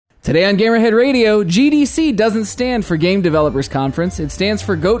Today on Gamerhead Radio, GDC doesn't stand for Game Developers Conference. It stands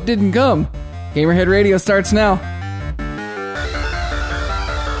for Goat Didn't Come. Gamerhead Radio starts now.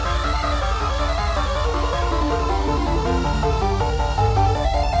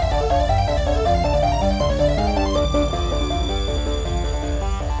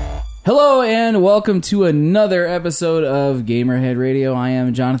 Hello and welcome to another episode of Gamerhead Radio. I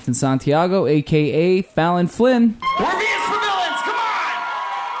am Jonathan Santiago, aka Fallon Flynn. We're being for villains, come on!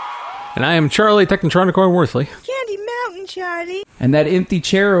 And I am Charlie Technotronicore Worthley. Candy Mountain, Charlie. And that empty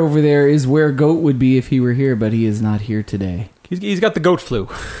chair over there is where Goat would be if he were here, but he is not here today. He's got the goat flu.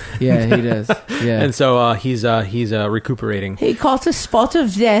 Yeah, he does. Yeah. And so he's recuperating. He caught a spot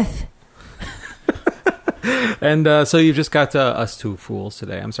of death. And so you've just got us two fools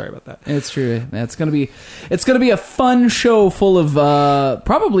today. I'm sorry about that. It's true. It's gonna be a fun show full of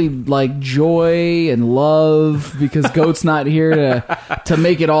probably like joy and love because Goat's not here to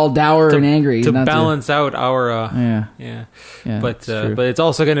make it all dour and angry to balance out our yeah. But it's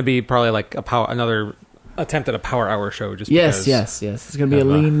also going to be probably like another attempt at a power hour show. Just yes. It's gonna be a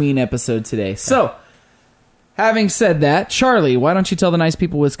lean, mean episode today. So, having said that, Charlie, why don't you tell the nice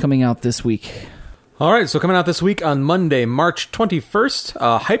people what's coming out this week? All right, so coming out this week on Monday, March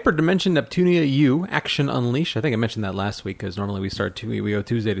 21st, Hyperdimension Neptunia U, Action Unleashed. I think I mentioned that last week because normally we go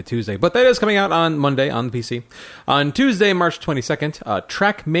Tuesday to Tuesday. But that is coming out on Monday on the PC. On Tuesday, March 22nd,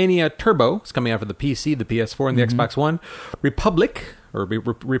 Trackmania Turbo is coming out for the PC, the PS4, and the Xbox One. Republic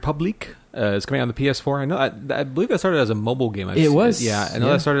is coming out on the PS4. I know. I believe that started as a mobile game. It was. Yeah, I know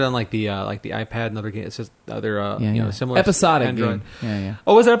that started on like the iPad and other games. It's just other similar episodic Android. Game. Yeah.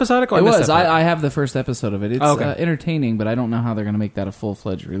 Oh, was it episodic? Oh, it was. I have the first episode of it. It's okay. Entertaining, but I don't know how they're going to make that a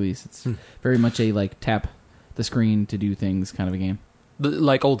full-fledged release. It's very much a like tap the screen to do things kind of a game.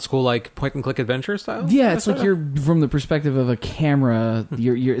 Like old school, like point and click adventure style. Yeah, it's like you're from the perspective of a camera.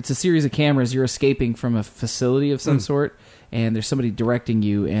 It's a series of cameras. You're escaping from a facility of some sort, and there's somebody directing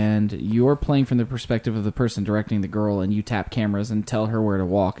you, and you're playing from the perspective of the person directing the girl, and you tap cameras and tell her where to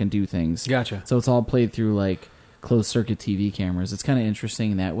walk and do things. Gotcha. So it's all played through like closed circuit TV cameras. It's kind of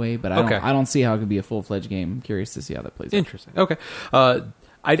interesting in that way, but I don't see how it could be a full fledged game. I'm curious to see how that plays. Interesting. Okay.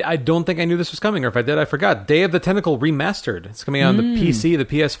 I don't think I knew this was coming, or if I did, I forgot. Day of the Tentacle Remastered. It's coming out on the PC, the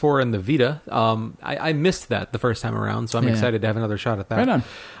PS4, and the Vita. I missed that the first time around, so I'm excited to have another shot at that. Right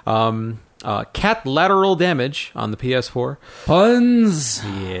on. Cat Lateral Damage on the PS4. Puns!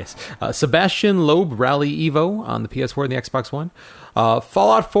 Yes. Sebastian Loeb Rally Evo on the PS4 and the Xbox One.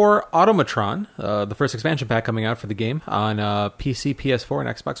 Fallout 4 Automatron, the first expansion pack coming out for the game on PC, PS4, and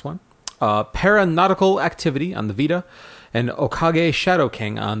Xbox One. Paranautical Activity on the Vita. And Okage Shadow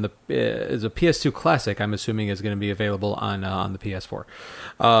King is a PS2 classic. I'm assuming is going to be available on the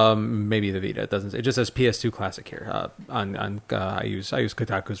PS4, maybe the Vita. It just says PS2 classic here. I use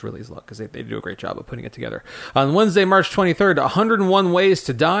Kotaku's release log because they do a great job of putting it together. On Wednesday, March 23rd, 101 Ways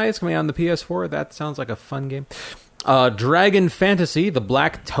to Die is coming out on the PS4. That sounds like a fun game. Dragon Fantasy: The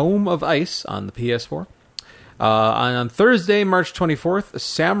Black Tome of Ice on the PS4. On Thursday, March 24th,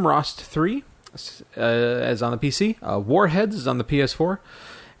 Samrost 3. As on the PC. Warheads is on the PS4.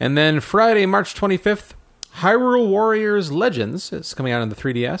 And then Friday, March 25th, Hyrule Warriors Legends is coming out on the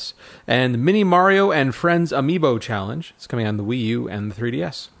 3DS. And Mini Mario and Friends Amiibo Challenge is coming out on the Wii U and the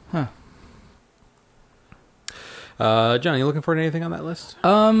 3DS. Huh. John, you looking forward to anything on that list?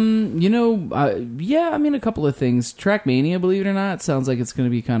 A couple of things. Trackmania, believe it or not, sounds like it's going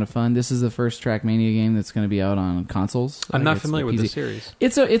to be kind of fun. This is the first Trackmania game that's going to be out on consoles. I'm not familiar with the series.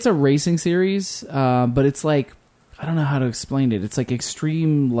 It's a racing series, but it's like, I don't know how to explain it. It's like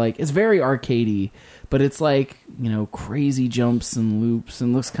extreme, like, it's very arcadey, but it's like, crazy jumps and loops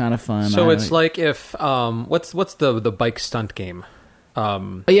and looks kind of fun. So it's like if, what's the bike stunt game?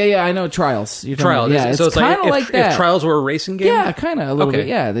 I know Trials. Trials. Yeah, it's kind of like that. If Trials were a racing game? Yeah, kind of a little bit.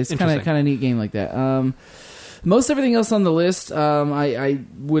 Yeah, it's kind of neat game like that. Most everything else on the list, I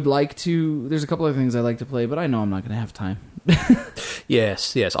would like to. There's a couple of things I like to play, but I know I'm not going to have time.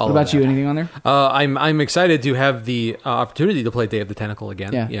 Yes. What about you? Anything on there? I'm excited to have the opportunity to play Day of the Tentacle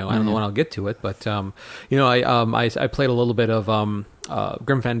again. Yeah. I don't know when I'll get to it, but I played a little bit of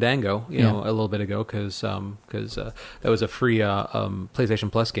Grim Fandango, a little bit ago because that was a free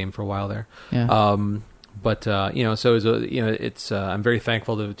PlayStation Plus game for a while there. Yeah. But it's I'm very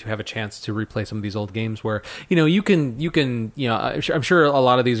thankful to have a chance to replay some of these old games where you can I'm sure a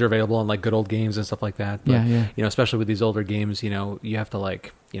lot of these are available on like Good Old Games and stuff like that. But, especially with these older games, you have to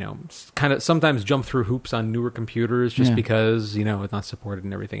like kind of sometimes jump through hoops on newer computers just because it's not supported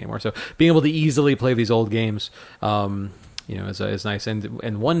and everything anymore. So being able to easily play these old games. is nice.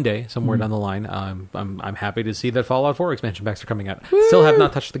 And one day, somewhere down the line, I'm happy to see that Fallout 4 expansion packs are coming out. Still have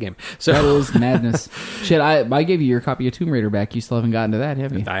not touched the game. So That is madness. Shit, I gave you your copy of Tomb Raider back. You still haven't gotten to that,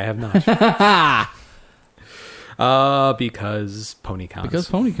 have you? I have not. Because PonyCon. Because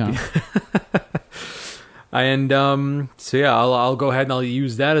PonyCon. And so yeah, I'll go ahead and I'll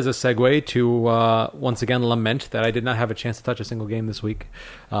use that as a segue to once again lament that I did not have a chance to touch a single game this week.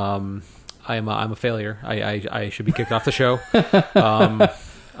 I'm a failure. I should be kicked off the show.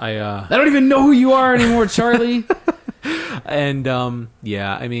 I don't even know who you are anymore, Charlie. And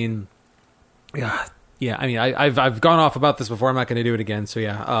I mean I've gone off about this before. I'm not going to do it again. So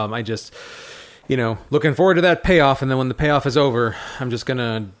yeah, I just looking forward to that payoff, and then when the payoff is over, I'm just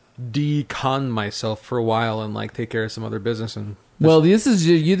gonna decon myself for a while and like take care of some other business. And well, this is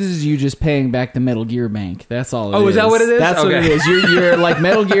you just paying back the Metal Gear bank. That's all. Is that what it is? That's okay. what it is. You're like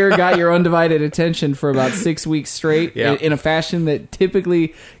Metal Gear got your undivided attention for about 6 weeks straight in a fashion that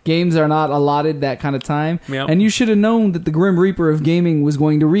typically games are not allotted that kind of time. Yep. And you should have known that the Grim Reaper of gaming was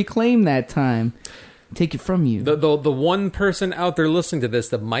going to reclaim that time. Take it from you. The one person out there listening to this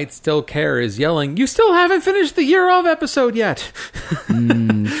that might still care is yelling, "You still haven't finished the Year of episode yet."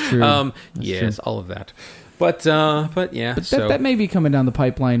 It's true. Yes, true. all of that. But yeah. But that may be coming down the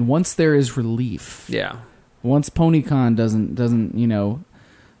pipeline once there is relief. Yeah. Once PonyCon doesn't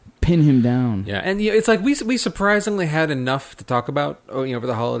pin him down. Yeah, and it's like we surprisingly had enough to talk about over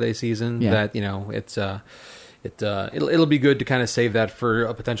the holiday season that it's it'll be good to kind of save that for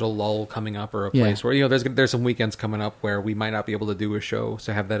a potential lull coming up, or a place where there's some weekends coming up where we might not be able to do a show,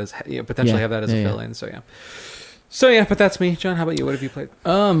 so have that as potentially have that as a fill-in. So yeah, but that's me. John, how about you? What have you played?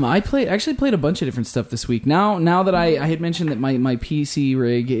 I actually played a bunch of different stuff this week. Now that I had mentioned that my PC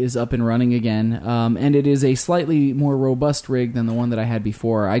rig is up and running again, and it is a slightly more robust rig than the one that I had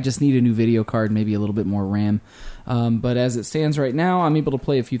before. I just need a new video card, maybe a little bit more RAM. But as it stands right now, I'm able to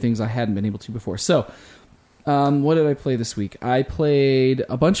play a few things I hadn't been able to before. So, what did I play this week? I played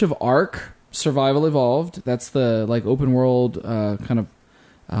a bunch of Ark Survival Evolved. That's the open world kind of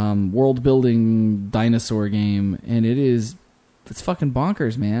world building dinosaur game, and it's fucking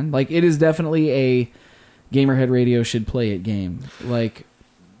bonkers, man. It is definitely a Gamerhead Radio should play it game.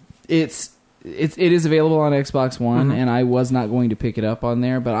 It is available on Xbox One, and I was not going to pick it up on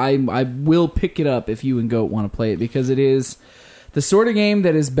there, but I will pick it up if you and Goat want to play it, because it is the sort of game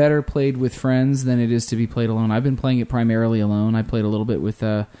that is better played with friends than it is to be played alone. I've been playing it primarily alone. I played a little bit with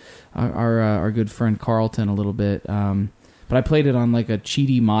our good friend Carlton a little bit. But I played it on a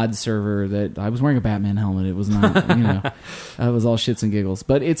cheaty mod server that I was wearing a Batman helmet. It was not, it was all shits and giggles.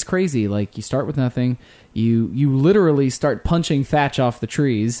 But it's crazy. You start with nothing. You literally start punching thatch off the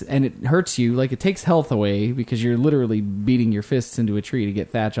trees, and it hurts you. It takes health away because you're literally beating your fists into a tree to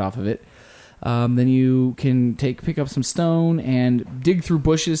get thatch off of it. Then you can pick up some stone and dig through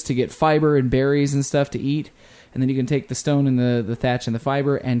bushes to get fiber and berries and stuff to eat. And then you can take the stone and the thatch and the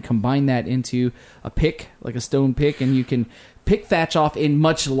fiber and combine that into a pick, like a stone pick, and you can pick thatch off in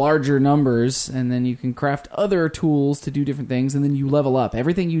much larger numbers, and then you can craft other tools to do different things, and then you level up.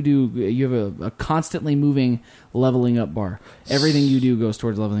 Everything you do, you have a constantly moving leveling up bar. Everything you do goes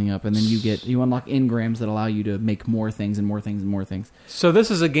towards leveling up, and then you unlock engrams that allow you to make more things and more things and more things. So this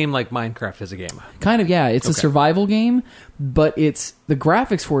is a game like Minecraft is a game. Kind of, yeah. It's a survival game, but the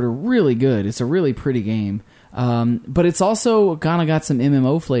graphics for it are really good. It's a really pretty game. But it's also kind of got some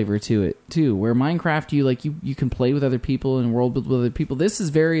MMO flavor to it too, where Minecraft you can play with other people and world build with other people. This is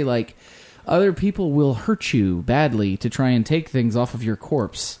very other people will hurt you badly to try and take things off of your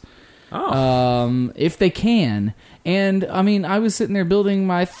corpse. If they can. And I mean, I was sitting there building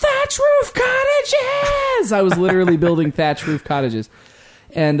my thatch roof cottages. I was literally building thatch roof cottages,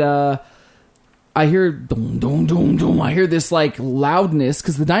 and I hear dum dum dum dum. I hear this loudness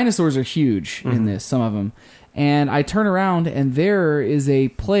because the dinosaurs are huge in this. Some of them. And I turn around, and there is a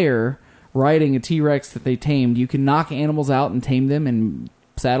player riding a T-Rex that they tamed. You can knock animals out and tame them and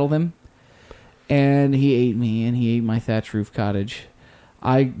saddle them. And he ate me, and he ate my thatch roof cottage.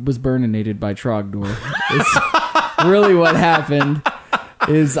 I was burninated by Trogdor. It's really what happened.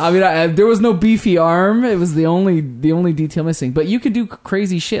 There was no beefy arm. It was the only detail missing. But you can do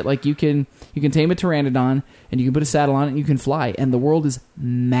crazy shit. You can tame a pteranodon, and you can put a saddle on it, and you can fly. And the world is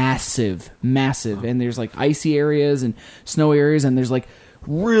massive. And there's icy areas and snow areas, and there's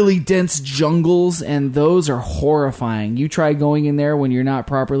really dense jungles, and those are horrifying. You try going in there when you're not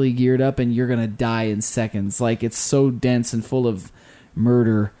properly geared up, and you're gonna die in seconds. It's so dense and full of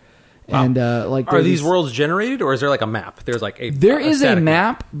murder. And like, Are these worlds generated, or is there like a map? There's like there is a static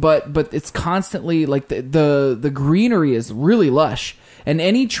map, but it's constantly like the greenery is really lush. And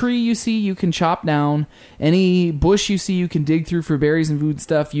any tree you see, you can chop down. Any bush you see, you can dig through for berries and food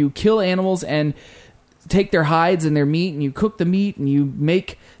stuff. You kill animals and take their hides and their meat, and you cook the meat, and you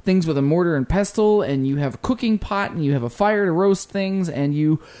make things with a mortar and pestle, and you have a cooking pot, and you have a fire to roast things, and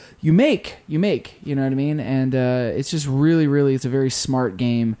you make, you know what I mean? And it's just really, it's a very smart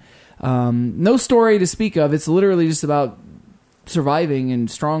game. No story to speak of. It's literally just about surviving and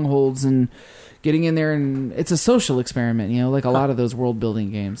strongholds and getting in there, and it's a social experiment, you know, like a lot of those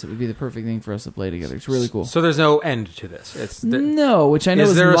world-building games. It would be the perfect thing for us to play together. It's really cool. So there's no end to this. No, which I know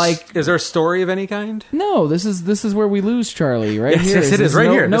is like... Is there a story of any kind? No, this is where we lose Charlie, right Yes, here. yes, it is,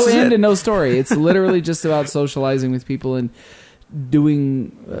 right here. No This is end it. and no story. It's literally just about socializing with people and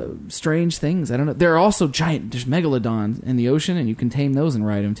doing strange things. I don't know. There are also there's megalodons in the ocean, and you can tame those and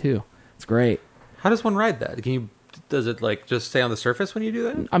ride them, too. It's great. How does one ride that? Does it like just stay on the surface when you do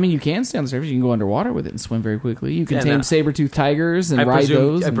that? I mean, you can stay on the surface. You can go underwater with it and swim very quickly. You can Yeah, tame no. saber-toothed tigers and ride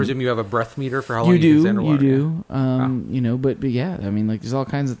those. I presume you have a breath meter for how long You you can stay do, underwater. you do. You know, but yeah, I mean, like, there's all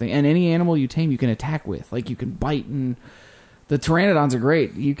kinds of things. And any animal you tame, you can attack with. Like, you can bite, and the pteranodons are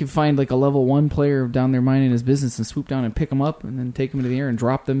great. You can find, like, a level 1 player down there minding his business and swoop down and pick them up and then take them into the air and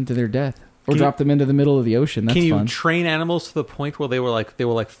drop them to their death. Or drop them into the middle of the ocean. That's Can you fun. train animals to the point where they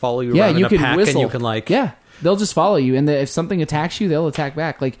will follow you Yeah, around you in a can pack, whistle. and you can like Yeah, they'll just follow you. And if something attacks you, they'll attack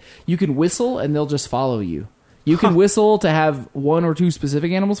back. Like, you can whistle, and they'll just follow you. You can whistle to have 1 or 2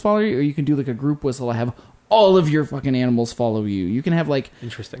 specific animals follow you, or you can do, like, a group whistle to have all of your fucking animals follow you. You can have, like,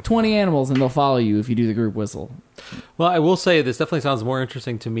 Interesting. 20 animals, and they'll follow you if you do the group whistle. Well, I will say this definitely sounds more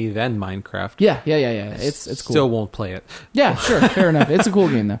interesting to me than Minecraft. Yeah. It's cool. Still won't play it. Yeah, sure. Fair enough. It's a cool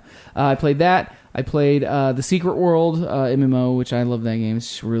game, though. I played that. I played The Secret World MMO, which I love that game.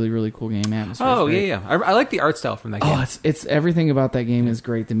 It's a really, really cool game. Atmosphere. Oh yeah. I like the art style from that game. Oh, it's everything about that game is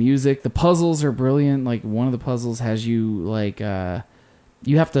great. The music, the puzzles are brilliant. Like, one of the puzzles has you like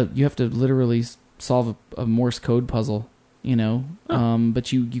you have to literally solve a Morse code puzzle, you know.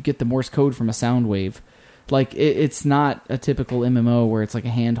 But you get the Morse code from a sound wave. Like, it's not a typical MMO where it's like a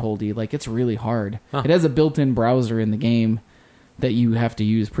handholdy. Like, it's really hard. It has a built-in browser in the game that you have to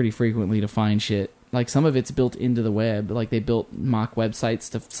use pretty frequently to find shit. Like, some of it's built into the web. Like, they built mock websites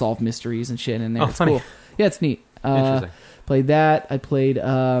to solve mysteries and shit in there. Oh, it's funny. cool. Yeah, it's neat. Interesting. Played that. I played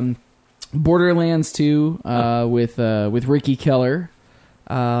Borderlands 2 with Ricky Keller.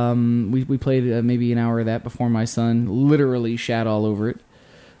 We played maybe an hour of that before my son literally shat all over it.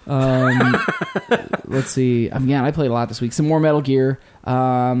 Let's see. I played a lot this week. Some more Metal Gear.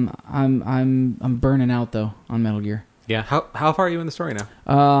 I'm burning out though on Metal Gear. Yeah. How far are you in the story now?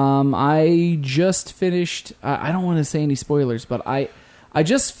 I just finished. I don't want to say any spoilers, but I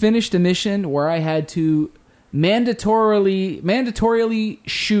just finished a mission where I had to mandatorily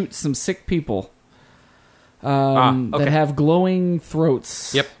shoot some sick people Okay. that have glowing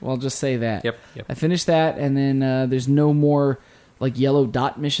throats. Yep. I'll just say that. Yep. I finished that, and then there's no more like yellow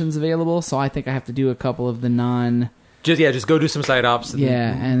dot missions available, so I think I have to do a couple of the non. Just go do some side ops. And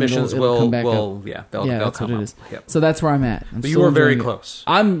and missions it'll come back will up. they'll That's come what it up. is. Yep. So that's where I'm at. But you were very close.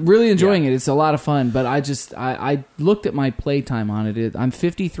 I'm really enjoying it. It's a lot of fun, but I looked at my playtime on it. I'm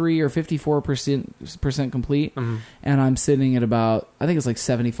 53 or 54% complete, and I'm sitting at about, I think it's like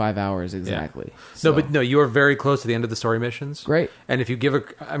 75 hours exactly. Yeah. So, No, you are very close to the end of the story missions. Great. And if you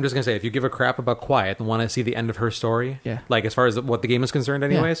I'm just gonna say, if you give a crap about Quiet and want to see the end of her story, Yeah. like as far as what the game is concerned,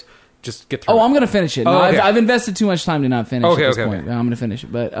 anyways, just get through. Oh, it. I'm going to finish it. Oh, No, okay. I've invested too much time to not finish Okay, at this okay, point. okay. I'm going to finish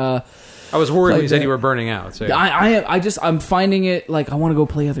it, but I was worried when like you said that. you were burning out. So I'm finding it like I want to go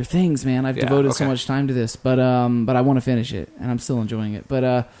play other things, man. I've Yeah, devoted so okay. much time to this, but I want to finish it, and I'm still enjoying it.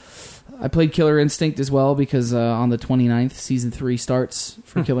 But I played Killer Instinct as well because on the 29th, season 3 starts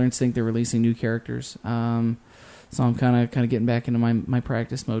for Killer Instinct. They're releasing new characters, so I'm kind of getting back into my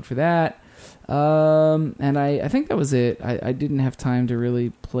practice mode for that. And I think that was it. I didn't have time to really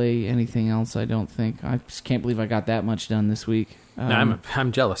play anything else. I don't think. I just can't believe I got that much done this week. No,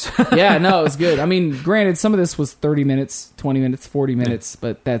 I'm jealous. Yeah, no, it was good. I mean, granted, some of this was 30 minutes, 20 minutes, 40 minutes,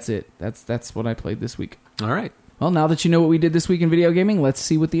 but that's it. That's what I played this week. All right. Well, now that you know what we did this week in video gaming, let's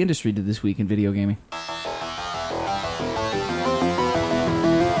see what the industry did this week in video gaming.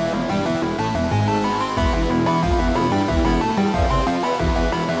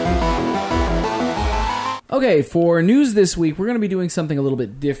 Okay, for news this week, we're going to be doing something a little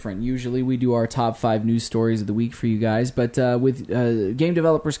bit different. Usually we do our top 5 news stories of the week for you guys, but with Game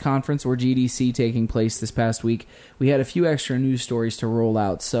Developers Conference, or GDC, taking place this past week, we had a few extra news stories to roll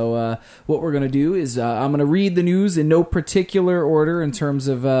out. So what we're going to do is I'm going to read the news in no particular order in terms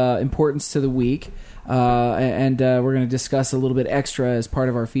of importance to the week. And we're going to discuss a little bit extra as part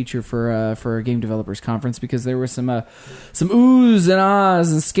of our feature for Game Developers Conference, because there were some oohs and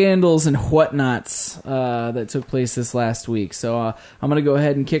ahs and scandals and whatnots that took place this last week. So I'm going to go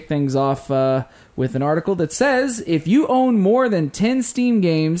ahead and kick things off with an article that says, if you own more than 10 Steam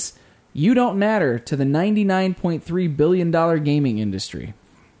games, you don't matter to the $99.3 billion gaming industry.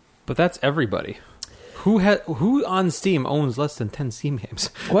 But that's everybody. Who on Steam owns less than 10 Steam games?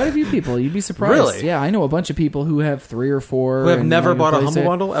 Quite a few people. You'd be surprised. Really? Yeah, I know a bunch of people who have 3 or 4. Who have never bought a Humble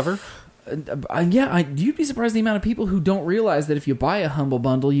Bundle ever? You'd be surprised the amount of people who don't realize that if you buy a Humble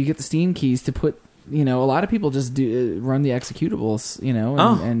Bundle, you get the Steam keys to put. A lot of people just run the executables,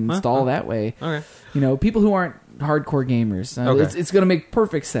 and install that way. Okay. People who aren't hardcore gamers. Okay. It's going to make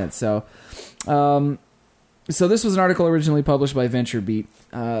perfect sense. So this was an article originally published by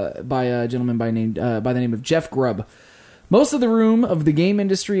VentureBeat by a gentleman by the name of Jeff Grubb. Most of the room of the game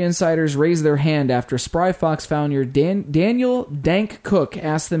industry insiders raised their hand after Spry Fox founder Daniel Dank Cook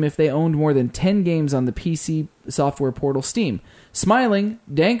asked them if they owned more than 10 games on the PC software portal Steam. Smiling,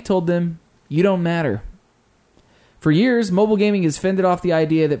 Dank told them, "You don't matter." For years, mobile gaming has fended off the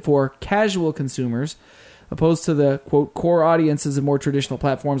idea that for casual consumers, opposed to the, quote, core audiences of more traditional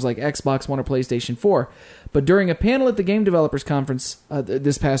platforms like Xbox One or PlayStation 4. But during a panel at the Game Developers Conference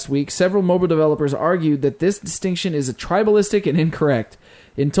this past week, several mobile developers argued that this distinction is tribalistic and incorrect.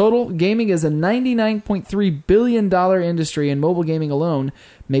 In total, gaming is a $99.3 billion industry, and mobile gaming alone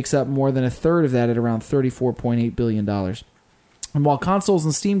makes up more than a third of that at around $34.8 billion. And while consoles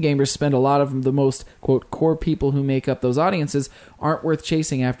and Steam gamers spend a lot of the most, quote, core people who make up those audiences aren't worth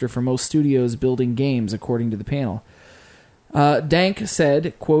chasing after for most studios building games, according to the panel. Dank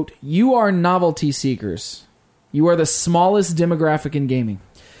said, quote, "You are novelty seekers. You are the smallest demographic in gaming."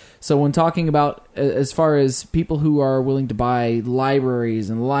 So when talking about as far as people who are willing to buy libraries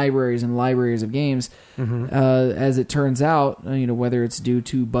and libraries and libraries of games, as it turns out, whether it's due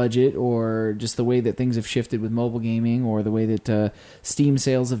to budget or just the way that things have shifted with mobile gaming or the way that Steam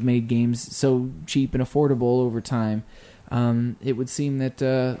sales have made games so cheap and affordable over time, it would seem that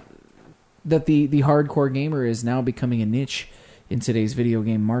the hardcore gamer is now becoming a niche in today's video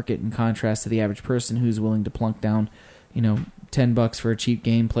game market, in contrast to the average person who's willing to plunk down, $10 for a cheap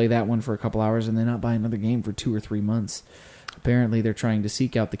game, play that one for a couple hours, and then not buy another game for 2 or 3 months. Apparently, they're trying to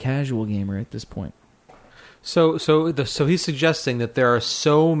seek out the casual gamer at this point. So he's suggesting that there are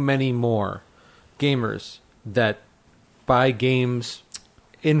so many more gamers that buy games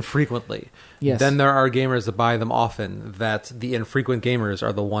infrequently than there are gamers that buy them often. That the infrequent gamers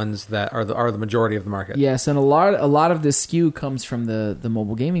are the ones that are the majority of the market. Yes, and a lot of this skew comes from the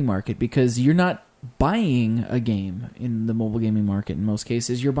mobile gaming market, because you're not buying a game in the mobile gaming market. In most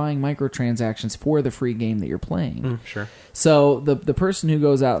cases, you're buying microtransactions for the free game that you're playing. Sure. So the person who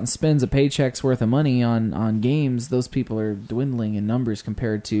goes out and spends a paycheck's worth of money on games, those people are dwindling in numbers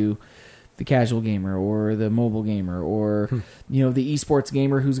compared to the casual gamer or the mobile gamer or the esports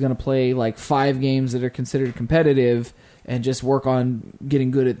gamer who's going to play like 5 games that are considered competitive and just work on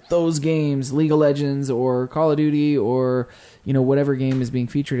getting good at those games, League of Legends or Call of Duty or whatever game is being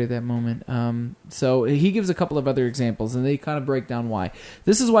featured at that moment. So he gives a couple of other examples, and they kind of break down why.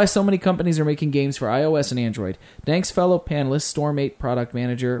 This is why so many companies are making games for iOS and Android. Dank's fellow panelist, Storm 8 product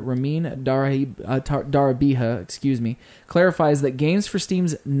manager Ramin Darabiha, clarifies that games for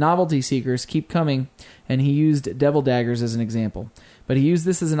Steam's novelty seekers keep coming, and he used Devil Daggers as an example. But he used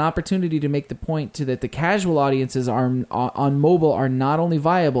this as an opportunity to make the point that the casual audiences on mobile are not only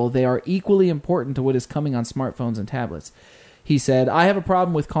viable, they are equally important to what is coming on smartphones and tablets. He said, "I have a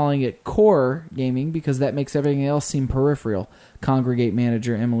problem with calling it core gaming because that makes everything else seem peripheral," Congregate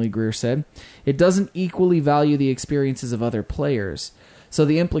manager Emily Greer said. "It doesn't equally value the experiences of other players." So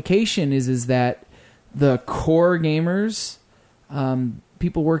the implication is that the core gamers,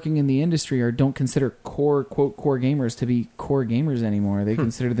 people working in the industry, don't consider core gamers to be core gamers anymore. They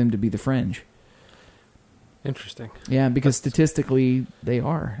consider them to be the fringe. Interesting. Yeah, because statistically they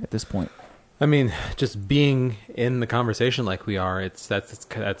are at this point. I mean, just being in the conversation like we are,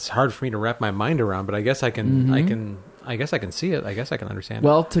 that's hard for me to wrap my mind around. But I guess I can, I guess I can see it. I guess I can understand.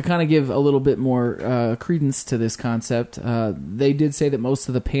 Well, to kind of give a little bit more credence to this concept, they did say that most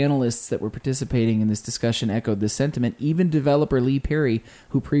of the panelists that were participating in this discussion echoed this sentiment. Even developer Lee Perry,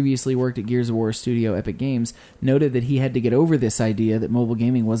 who previously worked at Gears of War studio Epic Games, noted that he had to get over this idea that mobile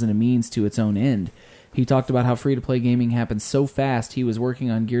gaming wasn't a means to its own end. He talked about how free-to-play gaming happened so fast he was working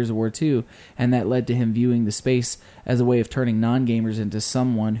on Gears of War 2, and that led to him viewing the space as a way of turning non-gamers into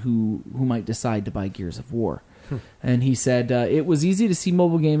someone who might decide to buy Gears of War. And he said, it was easy to see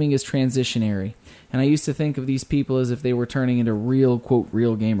mobile gaming as transitionary, and I used to think of these people as if they were turning into real, quote,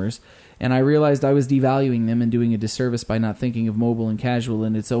 real gamers, and I realized I was devaluing them and doing a disservice by not thinking of mobile and casual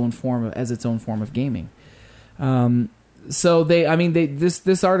in its own form of gaming. So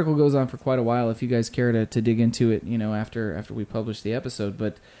this article goes on for quite a while. If you guys care to dig into it, after we publish the episode,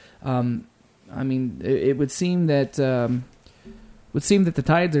 but it would seem that the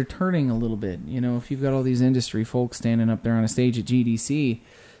tides are turning a little bit. If you've got all these industry folks standing up there on a stage at GDC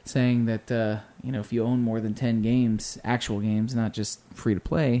saying that if you own more than 10 games, actual games, not just free to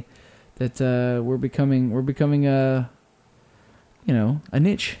play, that we're becoming a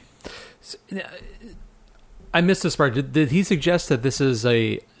niche. I missed this part. Did he suggest that this is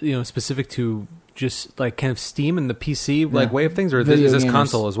a specific to just like kind of Steam and the PC way of things, or is this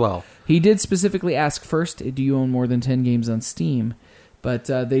console as well? He did specifically ask first, do you own more than 10 games on Steam? But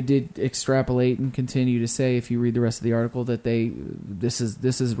they did extrapolate and continue to say, if you read the rest of the article, that this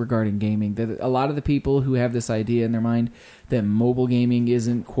is regarding gaming. That a lot of the people who have this idea in their mind that mobile gaming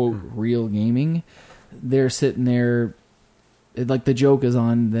isn't, quote, real gaming, they're sitting there, like the joke is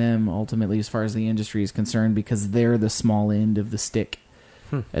on them ultimately as far as the industry is concerned, because they're the small end of the stick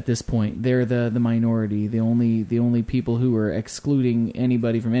at this point. They're the minority, the only people who are excluding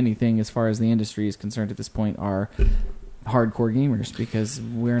anybody from anything as far as the industry is concerned at this point are hardcore gamers, because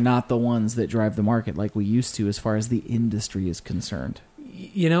we're not the ones that drive the market like we used to as far as the industry is concerned.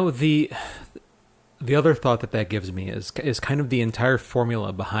 The other thought that gives me is kind of the entire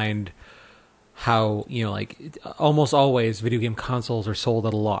formula behind how almost always video game consoles are sold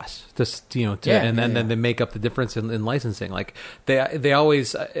at a loss, then they make up the difference in licensing. Like they always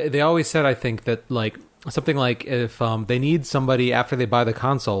said, I think, that something like if they need somebody after they buy the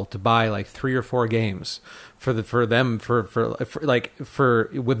console to buy like 3 or 4 games for with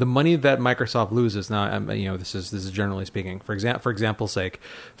the money that Microsoft loses. Now, this is generally speaking. For example's sake,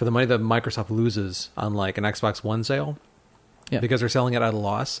 for the money that Microsoft loses on like an Xbox One sale, because they're selling it at a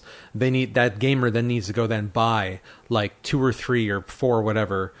loss, that gamer then needs to go then buy like 2 or 3 or 4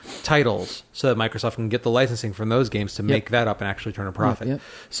 whatever titles so that Microsoft can get the licensing from those games to make that up and actually turn a profit.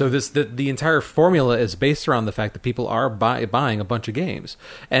 So the entire formula is based around the fact that people are buying a bunch of games,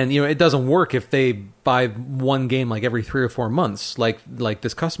 and it doesn't work if they buy one game like every 3 or 4 months, like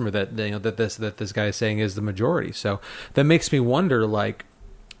this customer that this guy is saying is the majority. So that makes me wonder, a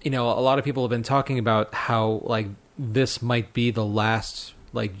lot of people have been talking about how this might be the last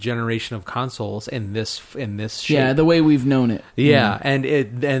generation of consoles in this shape. Yeah, the way we've known it. Yeah,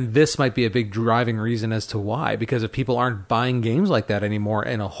 and this might be a big driving reason as to why, because if people aren't buying games like that anymore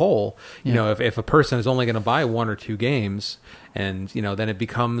in a whole, if a person is only going to buy 1 or 2 games, and then it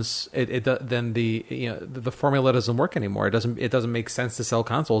becomes then the formula doesn't work anymore. It doesn't make sense to sell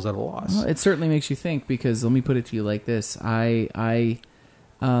consoles at a loss. Well, it certainly makes you think, because let me put it to you like this: I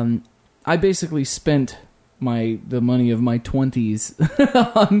basically spent the money of my 20s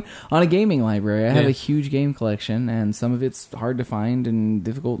on a gaming library. I have a huge game collection, and some of it's hard to find and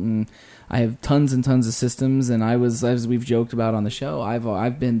difficult, and I have tons and tons of systems, and as we've joked about on the show,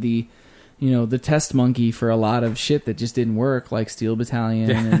 I've been the test monkey for a lot of shit that just didn't work, like Steel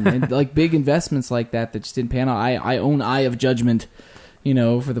Battalion and like big investments like that just didn't pan out. I own Eye of Judgment,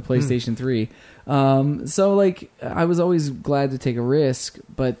 for the PlayStation 3. So I was always glad to take a risk,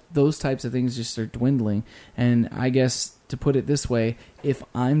 but those types of things just are dwindling. And I guess, to put it this way, if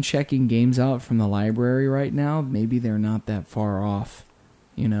I'm checking games out from the library right now, maybe they're not that far off.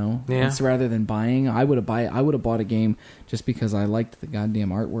 It's rather than buying, I would have bought a game just because I liked the goddamn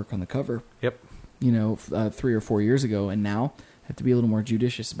artwork on the cover. Yep. 3 or 4 years ago, and now I have to be a little more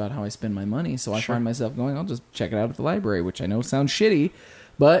judicious about how I spend my money. So I find myself going, I'll just check it out at the library, which I know sounds shitty.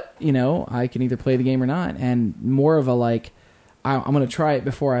 But, I can either play the game or not. And more of a I'm going to try it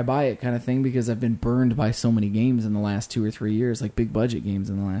before I buy it kind of thing, because I've been burned by so many games in the last 2 or 3 years, like big budget games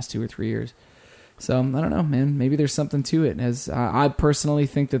in the last 2 or 3 years. So, I don't know, man. Maybe there's something to it. As I personally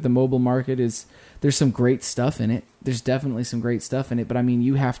think that the mobile market there's some great stuff in it. There's definitely some great stuff in it. But,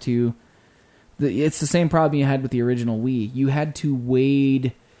 you have to... It's the same problem you had with the original Wii. You had to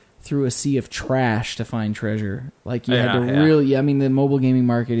wade through a sea of trash to find treasure. Had to really... the mobile gaming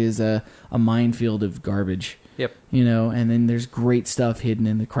market is a minefield of garbage. Yep. And then there's great stuff hidden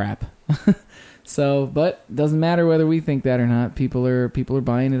in the crap. So, but it doesn't matter whether we think that or not. People are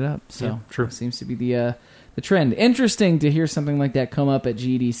buying it up. So, true. It seems to be the trend. Interesting to hear something like that come up at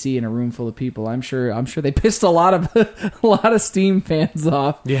GDC in a room full of people. I'm sure they pissed a lot of Steam fans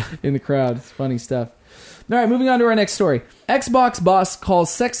off in the crowd. It's funny stuff. All right, moving on to our next story. Xbox boss calls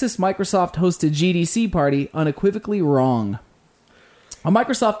sexist Microsoft-hosted GDC party unequivocally wrong. A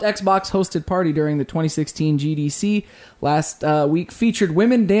Microsoft Xbox-hosted party during the 2016 GDC last week featured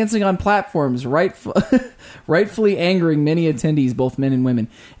women dancing on platforms, rightfully angering many attendees, both men and women,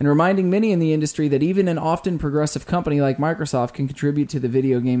 and reminding many in the industry that even an often progressive company like Microsoft can contribute to the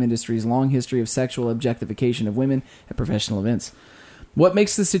video game industry's long history of sexual objectification of women at professional events. What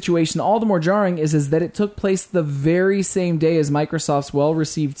makes the situation all the more jarring is that it took place the very same day as Microsoft's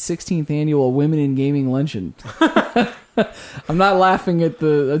well-received 16th annual Women in Gaming Luncheon. I'm not laughing at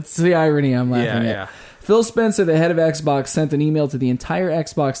it's the irony I'm laughing at. Phil Spencer, the head of Xbox, sent an email to the entire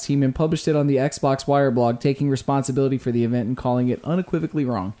Xbox team and published it on the Xbox Wire blog, taking responsibility for the event and calling it unequivocally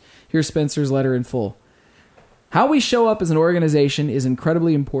wrong. Here's Spencer's letter in full. How we show up as an organization is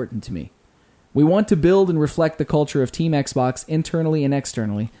incredibly important to me. We want to build and reflect the culture of Team Xbox internally and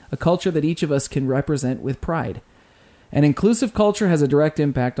externally, a culture that each of us can represent with pride. An inclusive culture has a direct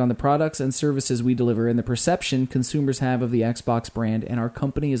impact on the products and services we deliver and the perception consumers have of the Xbox brand and our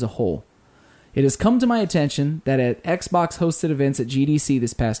company as a whole. It has come to my attention that at Xbox-hosted events at GDC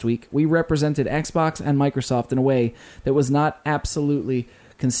this past week, we represented Xbox and Microsoft in a way that was not absolutely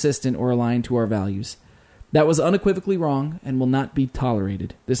consistent or aligned to our values. That was unequivocally wrong and will not be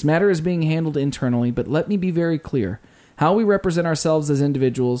tolerated. This matter is being handled internally, but let me be very clear. How we represent ourselves as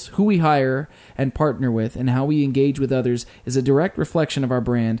individuals, who we hire and partner with, and how we engage with others is a direct reflection of our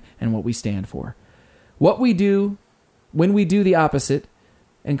brand and what we stand for. What we do, when we do the opposite,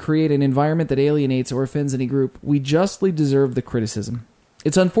 and create an environment that alienates or offends any group, we justly deserve the criticism.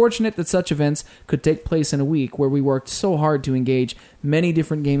 It's unfortunate that such events could take place in a week where we worked so hard to engage many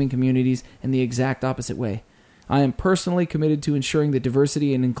different gaming communities in the exact opposite way. I am personally committed to ensuring that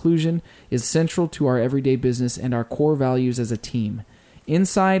diversity and inclusion is central to our everyday business and our core values as a team,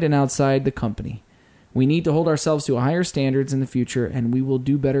 inside and outside the company. We need to hold ourselves to higher standards in the future, and we will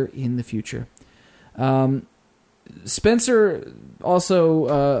do better in the future. Spencer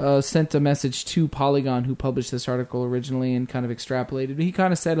also sent a message to Polygon, who published this article originally, and kind of extrapolated. He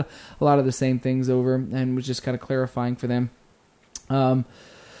kind of said a lot of the same things over and was just kind of clarifying for them.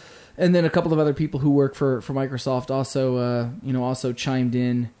 And then a couple of other people who work for Microsoft also chimed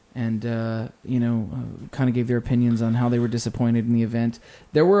in and kind of gave their opinions on how they were disappointed in the event.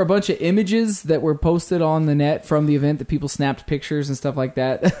 There were a bunch of images that were posted on the net from the event that people snapped pictures and stuff like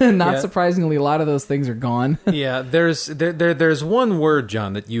that. Not surprisingly, a lot of those things are gone. Yeah, there's one word,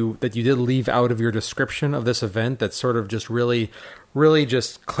 John, that you did leave out of your description of this event that sort of just really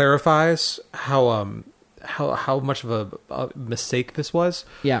just clarifies how much of a mistake this was.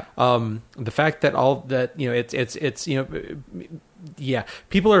 Yeah. The fact that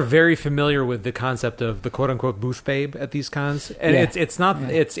people are very familiar with the concept of the quote unquote booth babe at these cons, and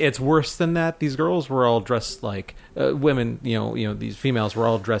it's worse than that. These girls were all dressed like women. These females were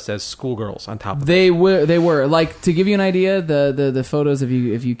all dressed as schoolgirls. On top of they were like, to give you an idea, the photos, if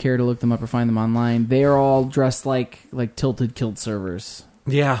you care to look them up or find them online, they are all dressed like tilted kilt servers.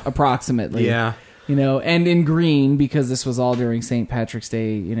 Yeah, approximately. Yeah. And in green, because this was all during St. Patrick's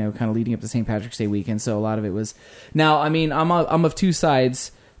Day, kind of leading up to St. Patrick's Day weekend. So a lot of it was. Now, I mean, I'm of two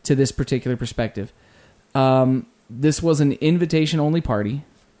sides to this particular perspective. This was an invitation-only party,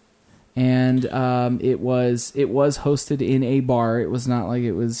 and it was hosted in a bar. It was not like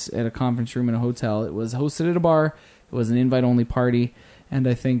it was at a conference room in a hotel. It was hosted at a bar. It was an invite-only party, and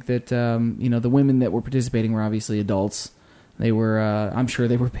I think that the women that were participating were obviously adults. They were, I'm sure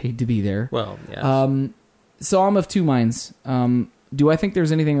they were paid to be there. Well, yes. So I'm of two minds. Do I think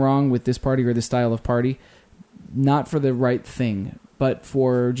there's anything wrong with this party or this style of party? Not for the right thing. But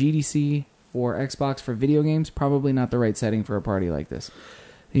for GDC, for Xbox, for video games, probably not the right setting for a party like this.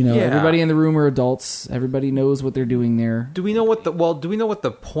 Everybody in the room are adults. Everybody knows what they're doing there. Do we know what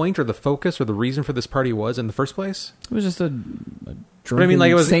the point or the focus or the reason for this party was in the first place? It was just a drunken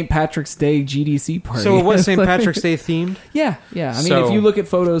it was St. Patrick's Day GDC party. So it was St. Patrick's Day themed? Yeah. I mean, if you look at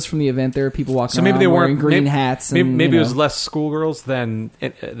photos from the event, there are people walking around wearing green hats. Maybe it was less schoolgirls than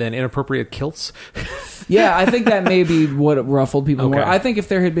inappropriate kilts. Yeah, I think that may be what ruffled people more. I think if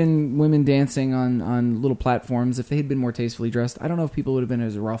there had been women dancing on little platforms, if they had been more tastefully dressed, I don't know if people would have been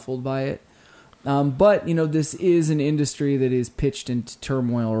as ruffled by it. But, this is an industry that is pitched into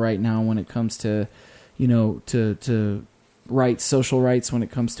turmoil right now when it comes to, to rights, social rights, when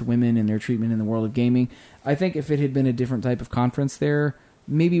it comes to women and their treatment in the world of gaming. I think if it had been a different type of conference there,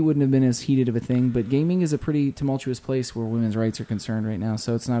 maybe it wouldn't have been as heated of a thing, but gaming is a pretty tumultuous place where women's rights are concerned right now,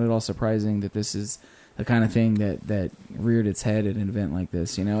 so it's not at all surprising that this is the kind of thing that reared its head at an event like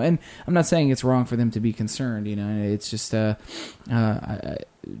this, you know. And I'm not saying it's wrong for them to be concerned, you know. It's just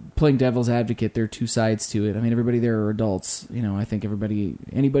playing devil's advocate. There are two sides to it. I mean, everybody there are adults, you know. I think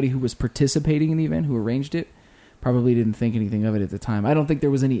anybody who was participating in the event, who arranged it, probably didn't think anything of it at the time. I don't think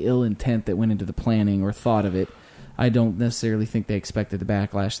there was any ill intent that went into the planning or thought of it. I don't necessarily think they expected the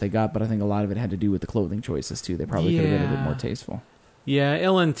backlash they got, but I think a lot of it had to do with the clothing choices too. They probably could have been a bit more tasteful. Yeah,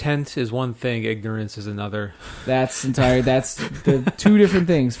 ill intent is one thing, ignorance is another. That's the two different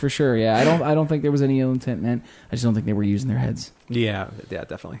things for sure. Yeah, I don't think there was any ill intent meant. I just don't think they were using their heads. Yeah,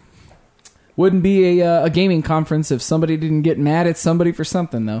 definitely. Wouldn't be a gaming conference if somebody didn't get mad at somebody for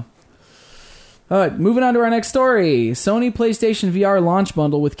something, though. All right, moving on to our next story. Sony PlayStation VR launch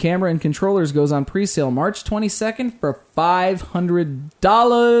bundle with camera and controllers goes on pre-sale March 22nd for $500.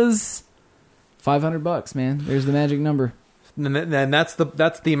 $500, man. There's the magic number. And that's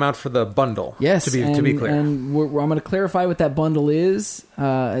the amount for the bundle. Yes, to be clear. And I'm going to clarify what that bundle is.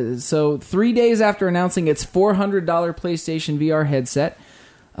 So 3 days after announcing its $400 PlayStation VR headset,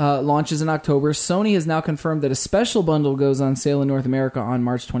 launches in October, Sony has now confirmed that a special bundle goes on sale in North America on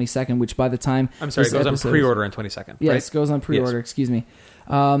March 22nd, which by the time... I'm sorry, it goes on pre-order on 22nd, Yes, right? goes on pre-order, yes. Excuse me.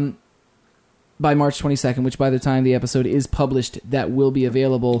 By March 22nd, which by the time the episode is published, that will be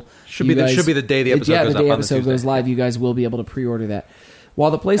available. Should be the day the episode goes up on the Tuesday. Yeah, the day episode goes live, you guys will be able to pre-order that. While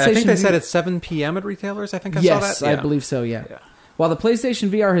the PlayStation... I think they said it's 7 p.m. at retailers, I think I saw that. Yes, I believe so, yeah. While the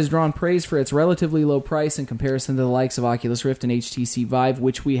PlayStation VR has drawn praise for its relatively low price in comparison to the likes of Oculus Rift and HTC Vive,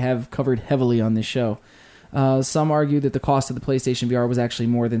 which we have covered heavily on this show, some argue that the cost of the PlayStation VR was actually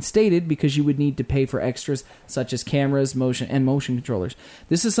more than stated because you would need to pay for extras such as cameras, motion controllers.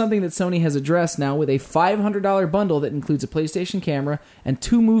 This is something that Sony has addressed now with a $500 bundle that includes a PlayStation camera and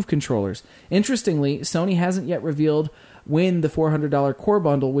 2 Move controllers. Interestingly, Sony hasn't yet revealed when the $400 core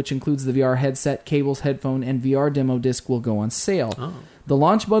bundle, which includes the VR headset, cables, headphone, and VR demo disc, will go on sale. Oh. The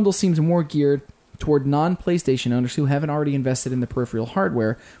launch bundle seems more geared toward non-PlayStation owners who haven't already invested in the peripheral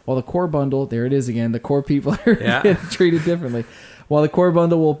hardware, while the core bundle, there it is again, the core people are treated differently. While the core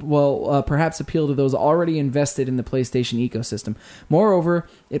bundle will perhaps appeal to those already invested in the PlayStation ecosystem. Moreover,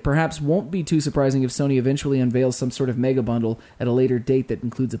 it perhaps won't be too surprising if Sony eventually unveils some sort of mega bundle at a later date that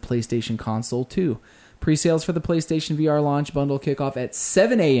includes a PlayStation console too. Pre-sales for the PlayStation VR launch bundle kick off at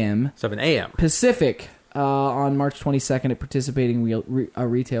 7 a.m. Pacific on March 22nd at participating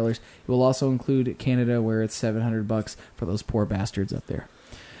retailers. It will also include Canada, where it's $700 for those poor bastards up there.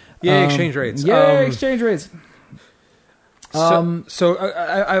 Yay, exchange rates. Yay, exchange rates. So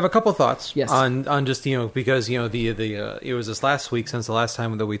I have a couple thoughts yes. on just, you know, because, you know, the it was this last week since the last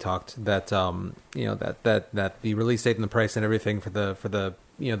time that we talked that you know that the release date and the price and everything for the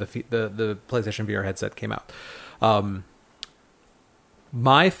you know the PlayStation VR headset came out.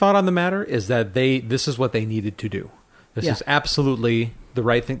 My thought on the matter is that this is what they needed to do. This is absolutely the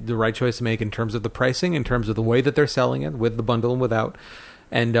right thing, the right choice to make in terms of the pricing, in terms of the way that they're selling it with the bundle and without,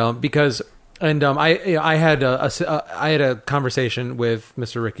 and because. And I had a conversation with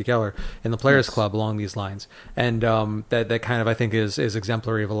Mr. Ricky Keller in the Players Club along these lines, and that kind of I think is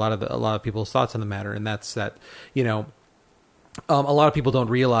exemplary of a lot of people's thoughts on the matter, and that's that, you know, a lot of people don't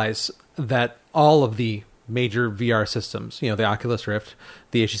realize that all of the major VR systems, you know, the Oculus Rift,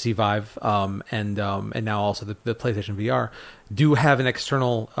 the HTC Vive, and now also the PlayStation VR, do have an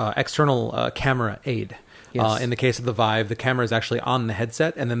external camera aid. Yes. In the case of the Vive, the camera is actually on the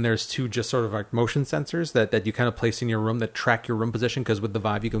headset, and then there's 2 just sort of like motion sensors that you kind of place in your room that track your room position, because with the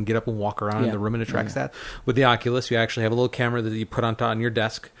Vive, you can get up and walk around in the room and it tracks that. With the Oculus, you actually have a little camera that you put on your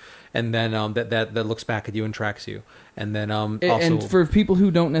desk, and then that looks back at you and tracks you. And then also... And for people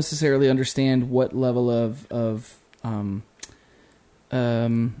who don't necessarily understand what level of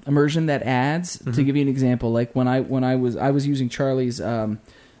immersion that adds, to give you an example, like when I was using Charlie's...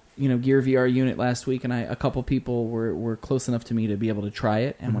 Gear VR unit last week, and a couple people were close enough to me to be able to try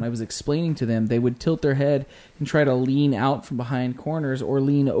it. And when I was explaining to them, they would tilt their head and try to lean out from behind corners or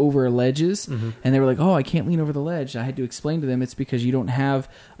lean over ledges. And they were like, "Oh, I can't lean over the ledge." I had to explain to them it's because you don't have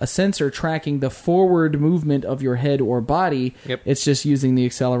a sensor tracking the forward movement of your head or body. Yep. It's just using the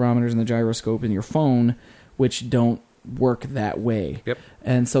accelerometers and the gyroscope in your phone, which don't work that way. Yep.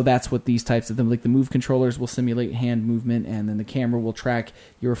 And so that's what these types of them, like the Move controllers, will simulate hand movement, and then the camera will track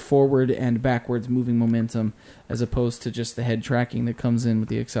your forward and backwards moving momentum, as opposed to just the head tracking that comes in with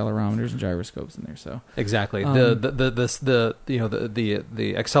the accelerometers and gyroscopes in there. So exactly, the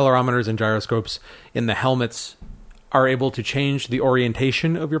accelerometers and gyroscopes in the helmets are able to change the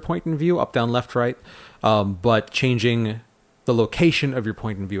orientation of your point and view, up, down, left, right, but changing the location of your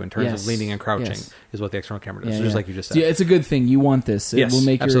point of view in terms Yes. of leaning and crouching Yes. is what the external camera does. Yeah, so just yeah. like you just said. Yeah, it's a good thing. You want this. It Yes, will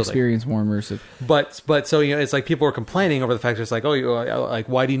make your absolutely. experience more immersive. But so it's like people are complaining over the fact that it's like, oh, like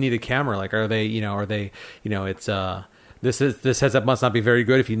why do you need a camera? Like are they it's this heads-up must not be very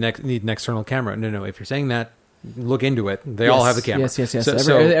good if you need an external camera. No. If you're saying that, look into it. They all have a camera. Yes.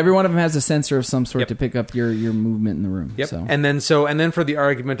 So, Every one of them has a sensor of some sort Yep. to pick up your movement in the room. Yep. So. And then for the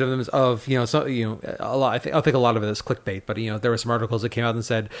argument of them a lot. I think a lot of it is clickbait. But there were some articles that came out and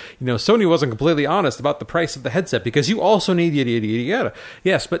said Sony wasn't completely honest about the price of the headset because you also need yada.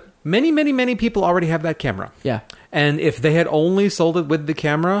 Yes, but many people already have that camera. Yeah. And if they had only sold it with the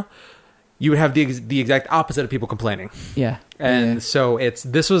camera, you would have the exact opposite of people complaining. Yeah. And Yeah. so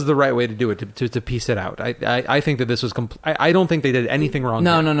this was the right way to do it, to piece it out. I think that this was I don't think they did anything wrong.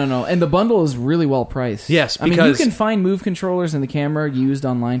 No. here. And the bundle is really well priced. Yes, I mean, because- you can find Move controllers and the camera used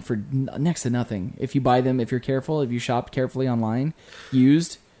online for next to nothing. If you buy them, if you're careful, if you shop carefully online,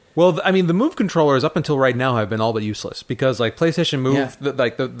 used. Well, I mean, the Move controllers up until right now have been all but useless because, like, PlayStation Move, Yeah.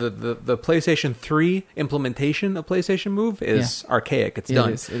 the PlayStation 3 implementation of PlayStation Move is archaic. It's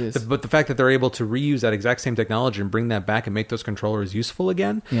done. It is. But the fact that they're able to reuse that exact same technology and bring that back and make those controllers useful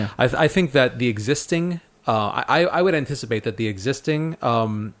again, Yeah. I think that the existing, I would anticipate that the existing,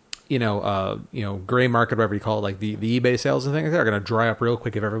 gray market, whatever you call it, like the eBay sales and things like that, are going to dry up real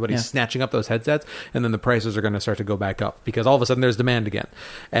quick if everybody's snatching up those headsets, and then the prices are going to start to go back up because all of a sudden there's demand again.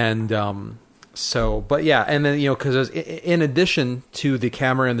 And but yeah, and then because in addition to the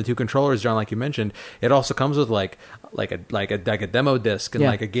camera and the two controllers, John, like you mentioned, it also comes with like a demo disc and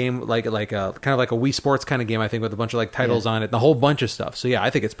like a game like a kind of like a Wii Sports kind of game, I think, with a bunch of like titles on it and a whole bunch of stuff. So yeah, I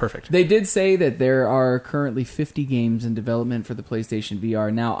think it's perfect. They did say that there are currently 50 games in development for the PlayStation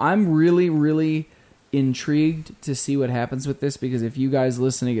VR. Now, I'm really, really intrigued to see what happens with this because if you guys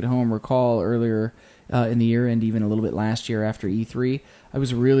listening at home recall earlier in the year and even a little bit last year after E3, I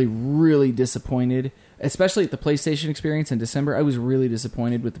was really, really disappointed, especially at the PlayStation experience in December. I was really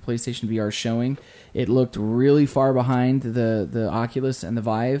disappointed with the PlayStation VR showing. It looked really far behind the Oculus and the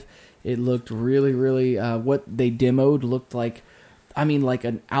Vive. It looked really, really what they demoed looked like, I mean, like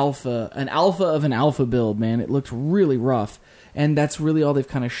an alpha of an alpha build, man. It looked really rough, and that's really all they've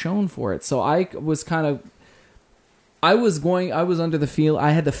kind of shown for it. So I was under the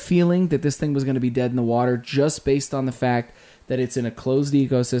feeling that this thing was going to be dead in the water just based on the fact that it's in a closed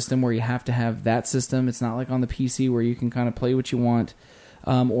ecosystem where you have to have that system. It's not like on the PC where you can kind of play what you want,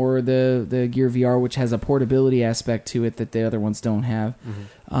 or the Gear VR, which has a portability aspect to it that the other ones don't have,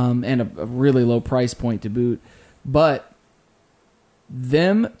 and a really low price point to boot. But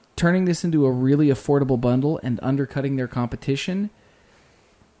them turning this into a really affordable bundle and undercutting their competition,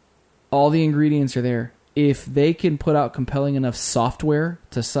 all the ingredients are there. If they can put out compelling enough software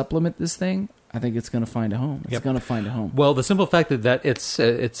to supplement this thing, I think it's going to find a home. It's going to find a home. Well, the simple fact that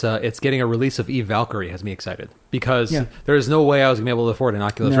it's getting a release of Eve Valkyrie has me excited because there is no way I was going to be able to afford an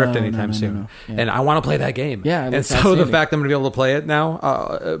Oculus Rift anytime soon, no. Yeah. and I want to play that game. Yeah, and so the outstanding. fact that I'm going to be able to play it now,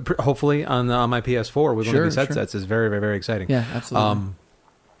 hopefully on my PS4 with one of these headsets, is very, very, very exciting. Yeah, absolutely.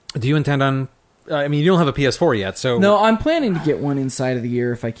 Do you intend on? I mean, you don't have a PS4 yet, so No, I'm planning to get one inside of the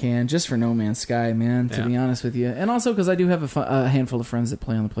year if I can, just for No Man's Sky, man, to be honest with you. And also because I do have a handful of friends that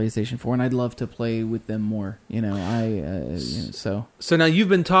play on the PlayStation 4, and I'd love to play with them more. So now you've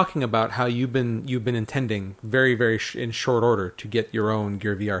been talking about how you've been intending very, very in short order to get your own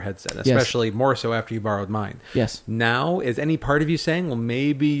Gear VR headset, especially more so after you borrowed mine. Yes. Now, is any part of you saying, well,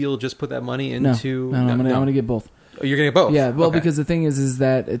 maybe you'll just put that money into? No, I'm gonna get both. Oh, you're going to get both? Yeah, well, Okay. because the thing is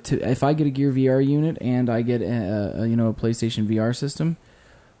that if I get a Gear VR unit and I get a PlayStation VR system,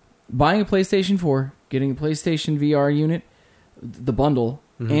 buying a PlayStation 4, getting a PlayStation VR unit, the bundle,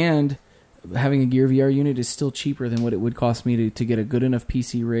 and having a Gear VR unit is still cheaper than what it would cost me to get a good enough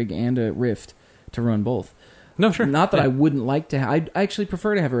PC rig and a Rift to run both. No, sure. Not that I wouldn't like to. I actually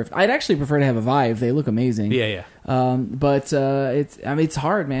prefer to have a Rift. I'd actually prefer to have a Vive. They look amazing. Yeah. But it's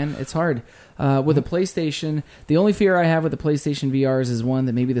hard, man. It's hard. With a PlayStation, the only fear I have with the PlayStation VRs is one,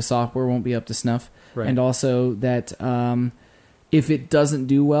 that maybe the software won't be up to snuff, right. and also that if it doesn't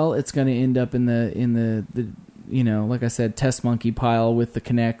do well, it's going to end up in the like I said, test monkey pile with the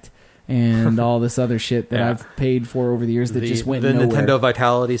Kinect and all this other shit that I've paid for over the years that just went nowhere. The Nintendo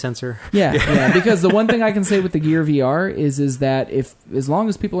Vitality sensor. Yeah. Because the one thing I can say with the Gear VR is that as long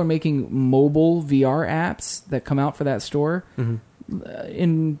as people are making mobile VR apps that come out for that store,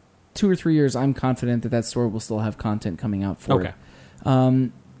 in 2 or 3 years, I'm confident that store will still have content coming out for it.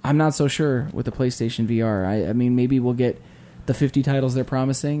 I'm not so sure with the PlayStation VR. I mean, maybe we'll get the 50 titles they're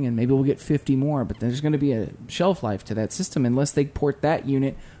promising, and maybe we'll get 50 more, but there's going to be a shelf life to that system unless they port that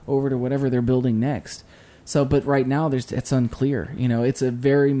unit over to whatever they're building next. So, but right now, it's unclear. You know, it's a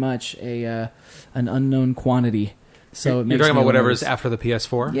very much an unknown quantity. So You're talking about whatever's after the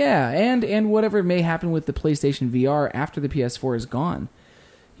PS4? Yeah, and whatever may happen with the PlayStation VR after the PS4 is gone.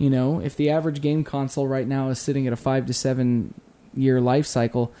 You know, if the average game console right now is sitting at a 5 to 7 year life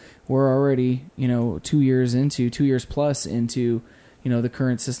cycle, we're already, 2 years plus into, the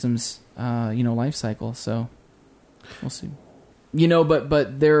current system's, life cycle. So we'll see.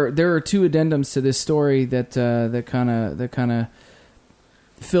 But there are two addendums to this story that kind of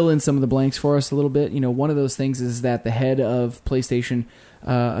fill in some of the blanks for us a little bit. One of those things is that the head of PlayStation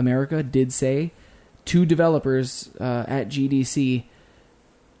America did say to developers at GDC,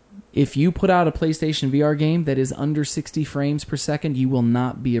 if you put out a PlayStation VR game that is under 60 frames per second, you will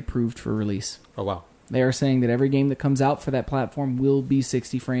not be approved for release. Oh, wow. They are saying that every game that comes out for that platform will be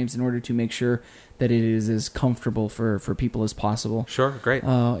 60 frames in order to make sure that it is as comfortable for people as possible. Sure, great.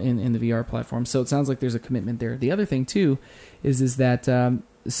 In the VR platform. So it sounds like there's a commitment there. The other thing, too, is that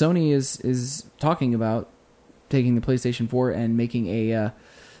Sony is talking about taking the PlayStation 4 and making a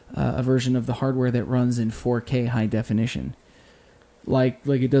version of the hardware that runs in 4K high definition. Like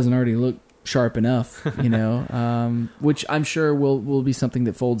it doesn't already look sharp enough, which I'm sure will be something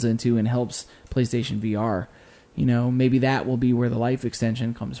that folds into and helps PlayStation VR. Maybe that will be where the life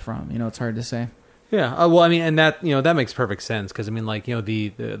extension comes from. It's hard to say. Yeah, well, I mean, and that that makes perfect sense because I mean, like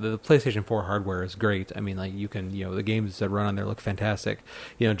the PlayStation 4 hardware is great. I mean, like you can the games that run on there look fantastic.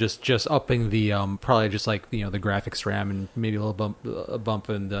 Just upping the probably just like the graphics RAM and maybe a little bump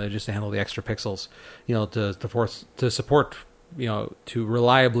and just to handle the extra pixels. To support. To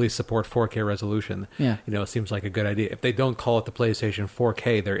reliably support 4K resolution. Yeah. It seems like a good idea. If they don't call it the PlayStation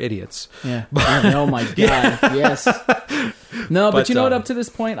 4K, they're idiots. Yeah. Oh my God. Yes. No, but you know what? Up to this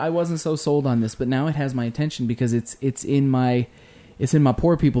point, I wasn't so sold on this, but now it has my attention because it's in my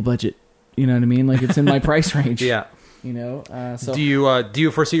poor people budget. You know what I mean? Like it's in my price range. Yeah. So do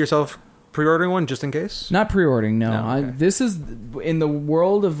you foresee yourself pre-ordering one just in case? Not pre-ordering. No. Okay. This is in the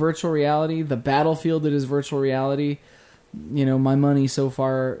world of virtual reality, the battlefield that is virtual reality. My money so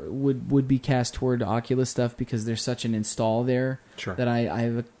far would be cast toward Oculus stuff because there's such an install there that I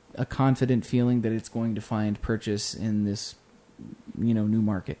have a confident feeling that it's going to find purchase in this, new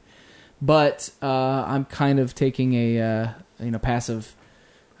market. But I'm kind of taking a passive,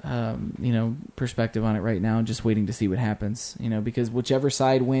 perspective on it right now, just waiting to see what happens. Because whichever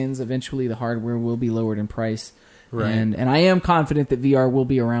side wins, eventually the hardware will be lowered in price. Right. And I am confident that VR will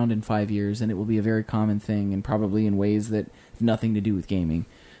be around in 5 years, and it will be a very common thing, and probably in ways that have nothing to do with gaming,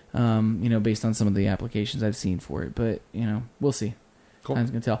 based on some of the applications I've seen for it. But, we'll see. Cool.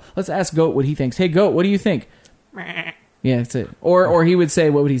 Time's going to tell. Let's ask Goat what he thinks. Hey, Goat, what do you think? Yeah, that's it. Or he would say,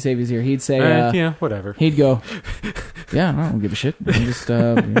 what would he say if he's here? He'd say... yeah, whatever. He'd go, yeah, I don't give a shit. I'm just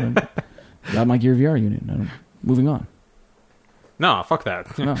got my Gear VR unit. Moving on. No, fuck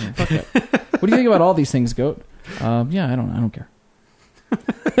that. No, fuck that. What do you think about all these things, Goat? Yeah, I don't care.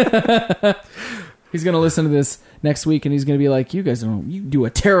 He's gonna listen to this next week, and he's gonna be like, "You guys don't. You do a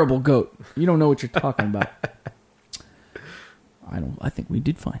terrible Goat. You don't know what you're talking about." I think we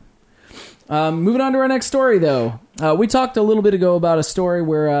did fine. Moving on to our next story, though. We talked a little bit ago about a story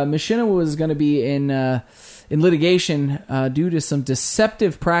where Machinima was going to be in litigation due to some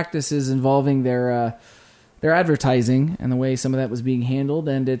deceptive practices involving their advertising and the way some of that was being handled,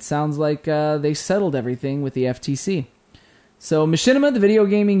 and it sounds like they settled everything with the FTC. So Machinima, the video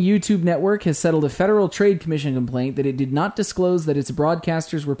gaming YouTube network, has settled a Federal Trade Commission complaint that it did not disclose that its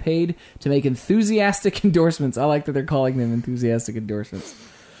broadcasters were paid to make enthusiastic endorsements. I like that they're calling them enthusiastic endorsements.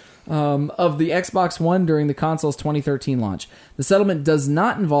 Of the Xbox One during the console's 2013 launch. The settlement does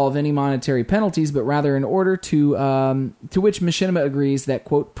not involve any monetary penalties, but rather an order to which Machinima agrees that,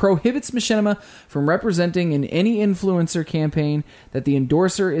 quote, prohibits Machinima from representing in any influencer campaign that the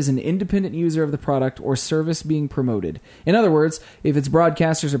endorser is an independent user of the product or service being promoted. In other words, if its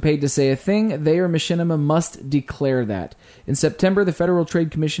broadcasters are paid to say a thing, they or Machinima must declare that. In September, the Federal Trade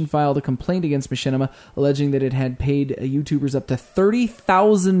Commission filed a complaint against Machinima, alleging that it had paid YouTubers up to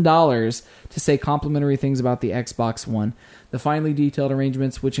 $30,000 to say complimentary things about the Xbox One. The finely detailed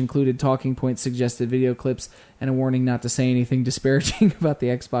arrangements, which included talking points, suggested video clips, and a warning not to say anything disparaging about the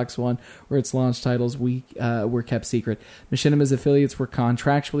Xbox One or its launch titles, were kept secret. Machinima's affiliates were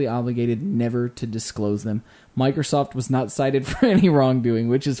contractually obligated never to disclose them. Microsoft was not cited for any wrongdoing,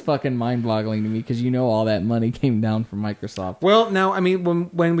 which is fucking mind-boggling to me because all that money came down from Microsoft. Well, now, I mean,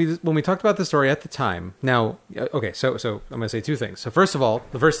 when we talked about the story at the time, now, okay, so I'm going to say two things. So first of all,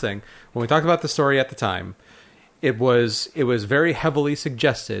 the first thing, when we talked about the story at the time, it was very heavily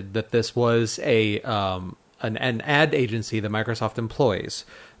suggested that this was an ad agency that Microsoft employs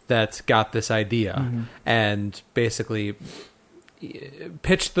that got this idea and basically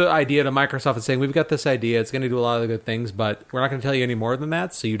pitched the idea to Microsoft and saying, we've got this idea, it's going to do a lot of good things, but we're not going to tell you any more than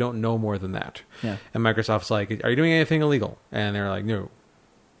that, so you don't know more than that. Yeah. And Microsoft's like, are you doing anything illegal? And they're like, no.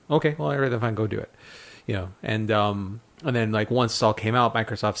 Okay, well, all right, then fine, go do it. And then like once this all came out,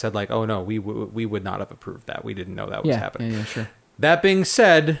 Microsoft said like, oh no, we would not have approved that. We didn't know that was happening. Yeah, sure. That being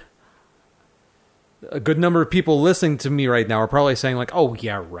said, a good number of people listening to me right now are probably saying like, oh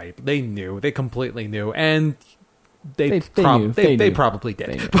yeah, right. They knew. They completely knew. And they probably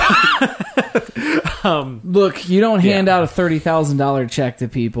did. Look, you don't hand out a $30,000 check to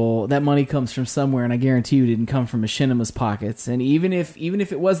people. That money comes from somewhere, and I guarantee you it didn't come from Machinima's pockets. And even if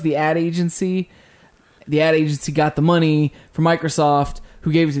it was the ad agency got the money from Microsoft,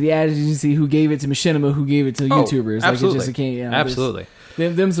 who gave it to the ad agency, who gave it to Machinima, who gave it to YouTubers. Absolutely. Like it just can't, absolutely.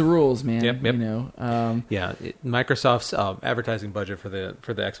 Them's the rules, man. Yep. Microsoft's advertising budget for the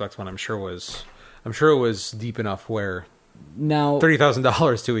Xbox One, I'm sure it was deep enough where now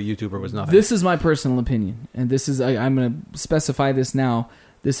 $30,000 to a YouTuber was nothing. This is my personal opinion, and this is I'm going to specify this now.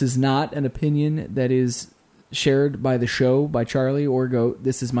 This is not an opinion that is shared by the show, by Charlie or Goat.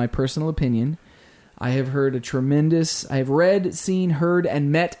 This is my personal opinion. I have read, seen, heard,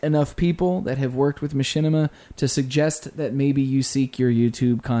 and met enough people that have worked with Machinima to suggest that maybe you seek your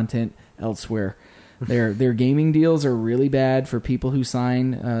YouTube content elsewhere. Their gaming deals are really bad for people who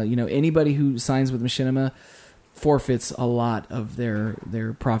sign. Anybody who signs with Machinima forfeits a lot of their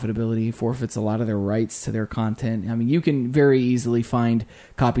profitability, forfeits a lot of their rights to their content. I mean, you can very easily find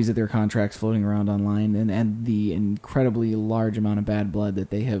copies of their contracts floating around online, and the incredibly large amount of bad blood that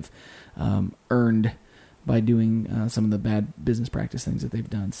they have earned by doing some of the bad business practice things that they've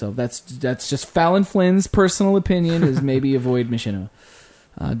done. So that's just Fallon Flynn's personal opinion, is maybe avoid Machinima.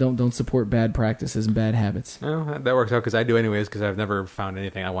 Don't support bad practices and bad habits. Well, that works out because I do anyways, because I've never found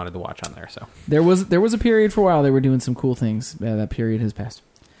anything I wanted to watch on there. So there was a period for a while they were doing some cool things. That period has passed.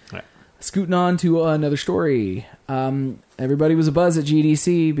 Right. Scooting on to another story. Everybody was abuzz at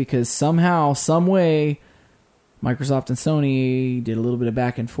GDC because somehow, some way, Microsoft and Sony did a little bit of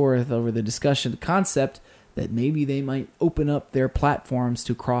back and forth over the discussion, the concept that maybe they might open up their platforms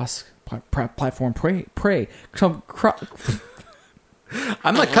to cross-platform prey.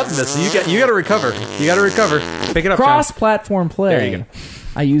 I'm not cutting this. So you got to recover. You got to recover. Pick it up. Cross-platform play. There you go.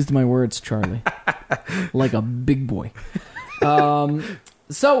 I used my words, Charlie, like a big boy.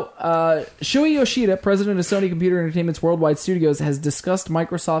 So, Shuei Yoshida, president of Sony Computer Entertainment's Worldwide Studios, has discussed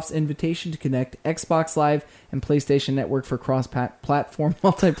Microsoft's invitation to connect Xbox Live and PlayStation Network for cross-platform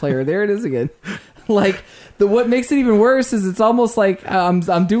multiplayer. There it is again. Like, what makes it even worse is it's almost like I'm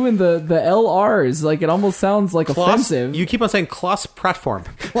doing the LRs. Like, it almost sounds like offensive. You keep on saying cross-platform.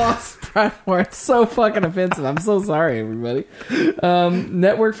 Cross-platform. It's so fucking offensive. I'm so sorry, everybody.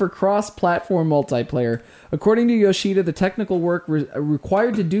 Network for cross-platform multiplayer. According to Yoshida, the technical work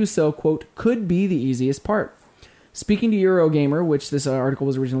required to do so, quote, could be the easiest part. Speaking to Eurogamer, which this article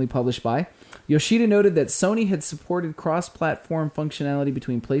was originally published by, Yoshida noted that Sony had supported cross-platform functionality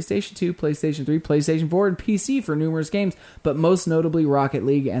between PlayStation 2, PlayStation 3, PlayStation 4, and PC for numerous games, but most notably Rocket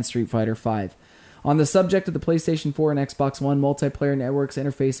League and Street Fighter V. On the subject of the PlayStation 4 and Xbox One multiplayer networks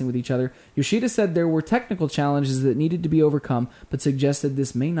interfacing with each other, Yoshida said there were technical challenges that needed to be overcome, but suggested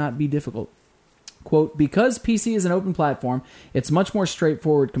this may not be difficult. Quote, because PC is an open platform, it's much more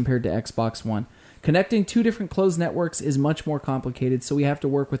straightforward compared to Xbox One. Connecting two different closed networks is much more complicated, so we have to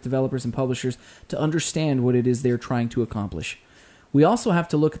work with developers and publishers to understand what it is they're trying to accomplish. We also have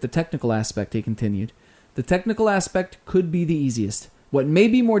to look at the technical aspect, he continued. The technical aspect could be the easiest. What may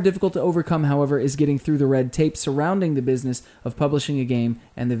be more difficult to overcome, however, is getting through the red tape surrounding the business of publishing a game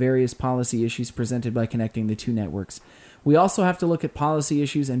and the various policy issues presented by connecting the two networks. We also have to look at policy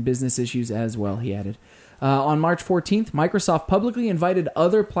issues and business issues as well, he added. On March 14th, Microsoft publicly invited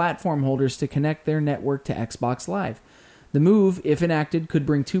other platform holders to connect their network to Xbox Live. The move, if enacted, could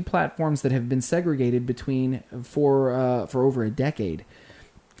bring two platforms that have been segregated between for over a decade.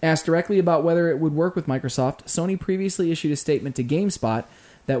 Asked directly about whether it would work with Microsoft, Sony previously issued a statement to GameSpot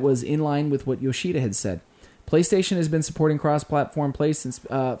that was in line with what Yoshida had said. PlayStation has been supporting cross-platform play since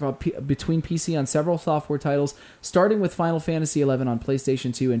between PC on several software titles, starting with Final Fantasy XI on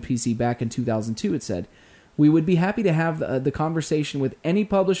PlayStation 2 and PC back in 2002, it said. We would be happy to have the conversation with any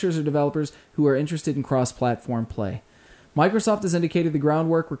publishers or developers who are interested in cross-platform play. Microsoft has indicated the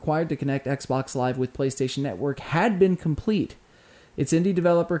groundwork required to connect Xbox Live with PlayStation Network had been complete. Its indie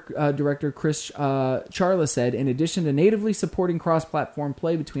developer director Chris Charla said, in addition to natively supporting cross-platform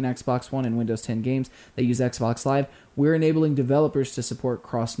play between Xbox One and Windows 10 games that use Xbox Live, we're enabling developers to support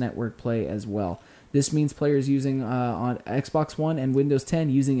cross-network play as well. This means players using on Xbox One and Windows 10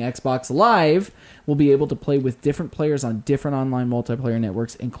 using Xbox Live will be able to play with different players on different online multiplayer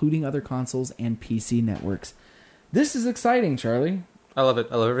networks, including other consoles and PC networks. This is exciting, Charlie. I love it.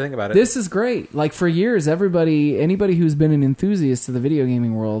 I love everything about it. This is great. Like, for years, anybody who's been an enthusiast to the video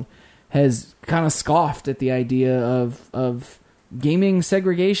gaming world has kind of scoffed at the idea of gaming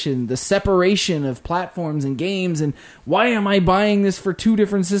segregation, the separation of platforms and games, and why am I buying this for two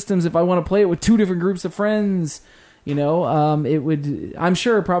different systems if I want to play it with two different groups of friends? You know, it would, I'm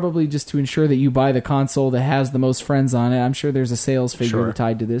sure, probably just to ensure that you buy the console that has the most friends on it. I'm sure there's a sales figure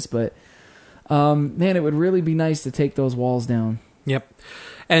tied to this, but man, it would really be nice to take those walls down. Yep.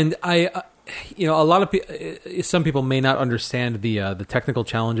 And a lot of some people may not understand the technical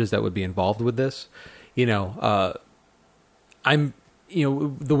challenges that would be involved with this. The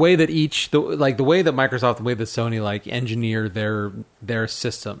way that the way that Microsoft, the way that Sony engineer their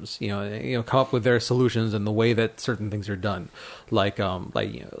systems, come up with their solutions and the way that certain things are done, like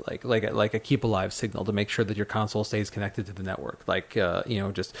a keep alive signal to make sure that your console stays connected to the network,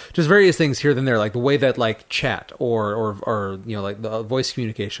 just various things here and there, like the way that chat or the voice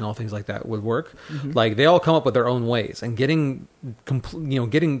communication, all things like that would work. Mm-hmm. Like, they all come up with their own ways, and getting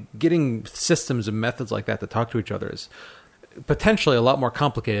systems and methods like that to talk to each other is potentially a lot more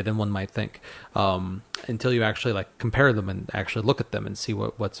complicated than one might think, until you actually compare them and actually look at them and see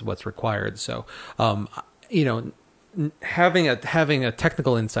what's required. So, having a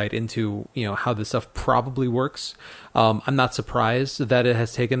technical insight into how this stuff probably works, I'm not surprised that it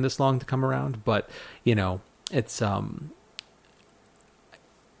has taken this long to come around. But it's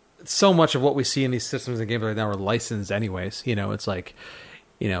so much of what we see in these systems and games right now are licensed anyways. It's like.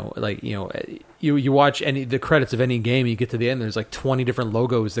 You watch the credits of any game, you get to the end, there's 20 different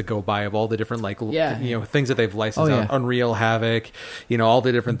logos that go by of all the different things that they've licensed out. Unreal Havoc, all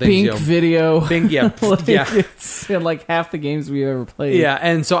the different things. Bink Video. Bink, yeah. It's in half the games we've ever played. Yeah,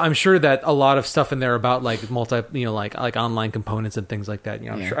 and so I'm sure that a lot of stuff in there about online components and things like that.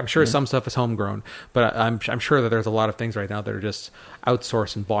 I'm sure some stuff is homegrown, but I'm sure that there's a lot of things right now that are just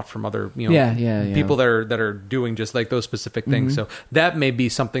outsourced and bought from other people that are doing just those specific things. Mm-hmm. So that may be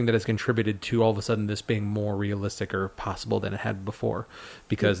something that has contributed to all of a sudden this being more realistic or possible than it had before,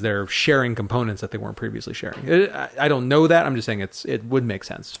 because they're sharing components that they weren't previously sharing. I don't know that. I'm just saying it would make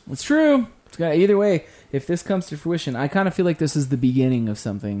sense. It's true. Either way, if this comes to fruition, I kind of feel like this is the beginning of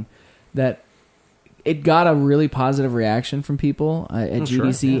something that it got a really positive reaction from people at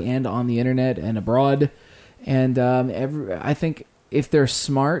GDC and on the internet and abroad. And I think if they're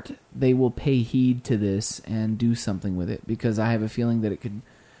smart, they will pay heed to this and do something with it, because I have a feeling that it could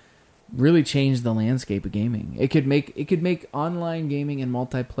really change the landscape of gaming. It could make online gaming and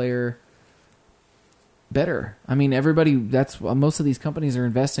multiplayer better. I mean, most of these companies are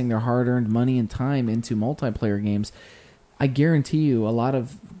investing their hard-earned money and time into multiplayer games. I guarantee you a lot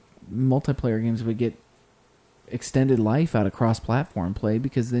of multiplayer games would get extended life out of cross-platform play,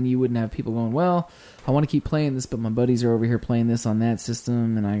 because then you wouldn't have people going, well, I want to keep playing this, but my buddies are over here playing this on that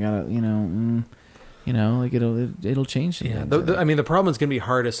system, and I gotta, it'll change things. Yeah, the problem is going to be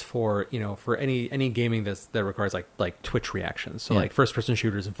hardest for any gaming that requires like Twitch reactions. So first-person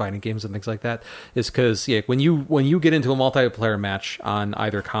shooters and fighting games and things like that, is because when you get into a multiplayer match on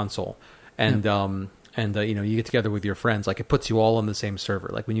either console and you get together with your friends, it puts you all on the same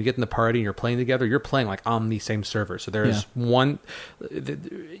server. When you get in the party and you're playing together, you're playing on the same server. So there's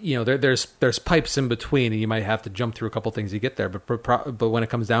there's pipes in between, and you might have to jump through a couple things to get there. But when it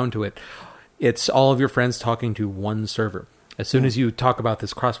comes down to it, it's all of your friends talking to one server. As soon as you talk about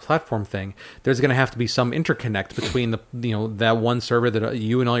this cross-platform thing, there's going to have to be some interconnect between that one server that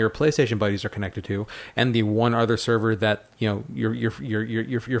you and all your PlayStation buddies are connected to, and the one other server that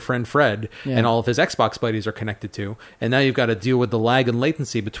your friend Fred and all of his Xbox buddies are connected to. And now you've got to deal with the lag and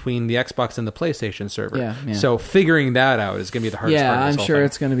latency between the Xbox and the PlayStation server. Yeah. So figuring that out is going to be the hardest part. Yeah, I'm sure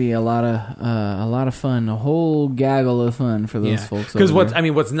it's going to be a lot of fun, a whole gaggle of fun for those folks. Because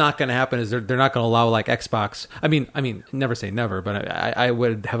what's not going to happen is they're not going to allow Xbox. I mean, never say never, but I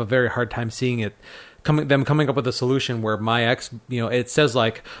would have a very hard time seeing it coming up with a solution where my ex, it says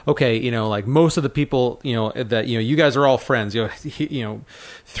most of the people, that, you guys are all friends,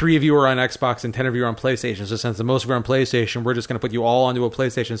 3 of you are on Xbox and 10 of you are on PlayStation. So since the most of you are on PlayStation, we're just going to put you all onto a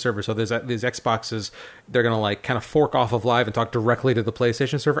PlayStation server. So there's these Xboxes, they're going to kind of fork off of Live and talk directly to the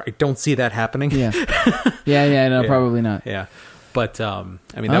PlayStation server. I don't see that happening. No, probably not. Yeah. But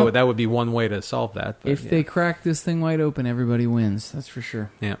that would be one way to solve that. But, if they crack this thing wide open, everybody wins. That's for sure.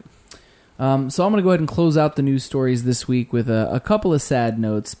 Yeah. So I'm going to go ahead and close out the news stories this week with a couple of sad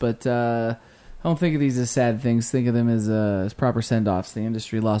notes. But don't think of these as sad things. Think of them as proper send-offs. The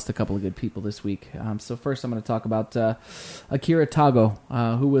industry lost a couple of good people this week. So first I'm going to talk about Akira Tago,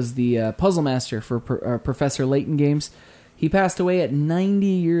 who was the puzzle master for Professor Layton games. He passed away at 90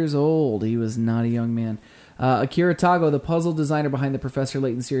 years old. He was not a young man. Akira Tago, the puzzle designer behind the Professor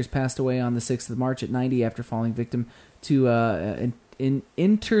Layton series, passed away on the 6th of March at 90 after falling victim to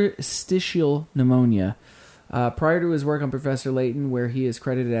interstitial pneumonia. Prior to his work on Professor Layton, where he is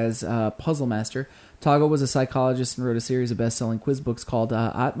credited as Puzzle Master, Tago was a psychologist and wrote a series of best-selling quiz books called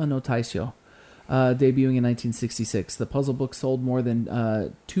Atma no Taisho, debuting in 1966. The puzzle book sold more than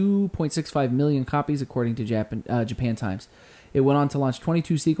 2.65 million copies, according to Japan Times. It went on to launch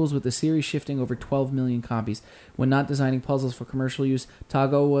 22 sequels, with the series shifting over 12 million copies. When not designing puzzles for commercial use,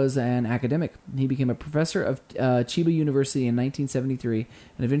 Tago was an academic. He became a professor of Chiba University in 1973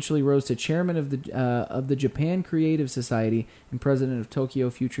 and eventually rose to chairman of the Japan Creative Society and president of Tokyo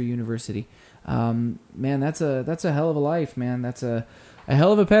Future University. Man, that's a hell of a life, man. That's a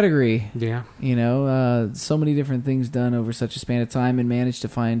hell of a pedigree. Yeah. You know, so many different things done over such a span of time, and managed to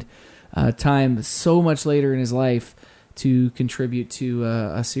find time so much later in his life to contribute to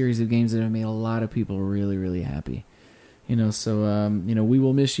a series of games that have made a lot of people really, really happy. You know, so, we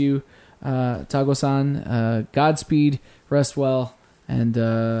will miss you, Tago-san. Godspeed, rest well, and,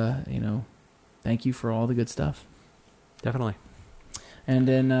 thank you for all the good stuff. Definitely. And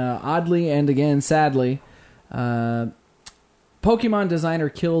then, oddly and again, sadly, Pokemon designer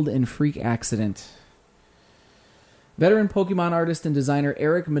killed in freak accident. Veteran Pokemon artist and designer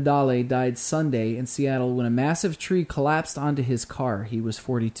Eric Medale died Sunday in Seattle when a massive tree collapsed onto his car. He was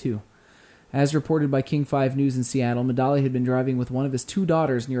 42. As reported by King 5 News in Seattle, Medale had been driving with one of his two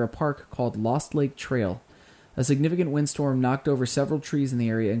daughters near a park called Lost Lake Trail. A significant windstorm knocked over several trees in the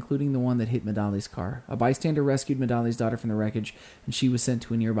area, including the one that hit Medale's car. A bystander rescued Medale's daughter from the wreckage, and she was sent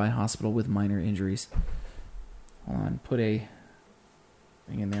to a nearby hospital with minor injuries. Hold on, put a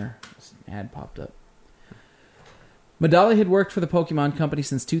thing in there. This ad popped up. Medale had worked for the Pokemon Company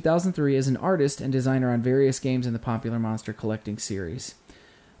since 2003 as an artist and designer on various games in the popular monster collecting series.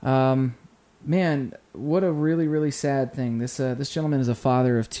 Man, what a really, really sad thing. This gentleman is a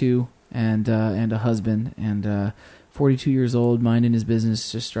father of two and a husband, and 42 years old, minding his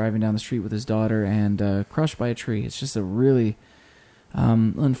business, just driving down the street with his daughter, and crushed by a tree. It's just a really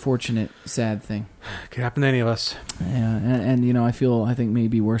unfortunate, sad thing. Could happen to any of us. Yeah, and I think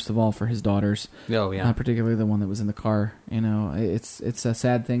maybe worst of all for his daughters. Oh yeah, particularly the one that was in the car. It's a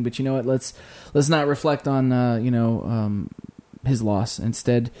sad thing, but you know what? Let's not reflect on his loss.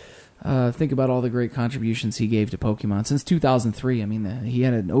 Instead, think about all the great contributions he gave to Pokemon since 2003. I mean, he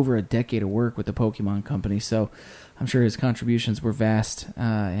had over a decade of work with the Pokemon Company, so I'm sure his contributions were vast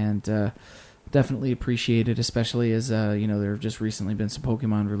and definitely appreciated, especially as there have just recently been some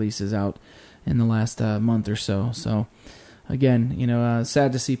Pokemon releases out in the last month or so. So again,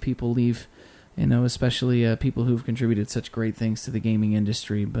 sad to see people leave, especially people who've contributed such great things to the gaming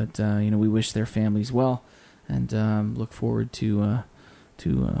industry. But we wish their families well, and look forward to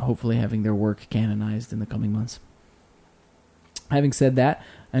hopefully having their work canonized in the coming months. Having said that,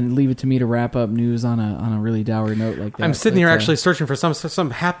 and leave it to me to wrap up news on a really dour note like that. I'm sitting here actually searching for some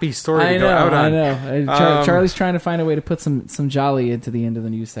happy story to go out on. I know. Charlie's trying to find a way to put some jolly into the end of the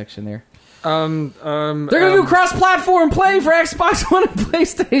news section there. They're gonna do cross-platform play for Xbox One and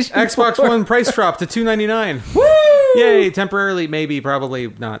PlayStation. Xbox 4. One price drop to $299. Woo! Yay! Temporarily, maybe, probably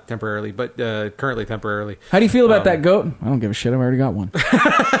not temporarily, but currently temporarily. How do you feel about that goat? I don't give a shit. I've already got one.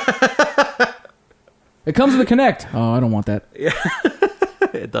 It comes with a Kinect. Oh, I don't want that. Yeah.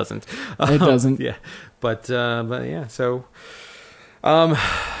 It doesn't. It doesn't. Yeah, but yeah. So,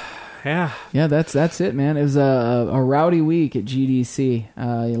 yeah. That's it, man. It was a rowdy week at GDC.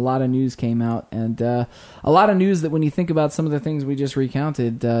 A lot of news came out, and a lot of news that, when you think about some of the things we just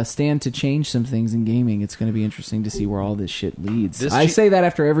recounted, stand to change some things in gaming. It's going to be interesting to see where all this shit leads. I say that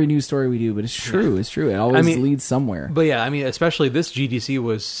after every news story we do, but it's true. Yeah. It's true. It always leads somewhere. But yeah, especially this GDC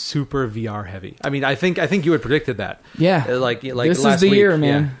was super VR heavy. I think you had predicted that. Yeah, like this last is the week. year,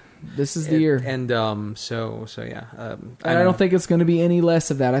 man. Yeah. This is the year. And so yeah. And I don't think it's going to be any less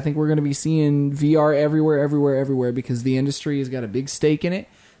of that. I think we're going to be seeing VR everywhere, because the industry has got a big stake in it.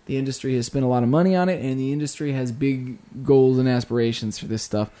 The industry has spent a lot of money on it, and the industry has big goals and aspirations for this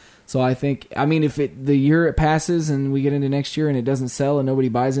stuff. So I think, if the year passes and we get into next year and it doesn't sell and nobody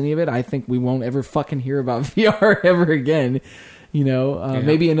buys any of it, I think we won't ever fucking hear about VR ever again.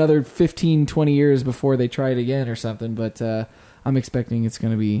 Maybe another 15, 20 years before they try it again or something, but I'm expecting it's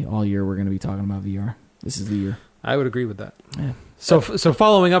going to be all year we're going to be talking about VR. This is the year. I would agree with that. Yeah. So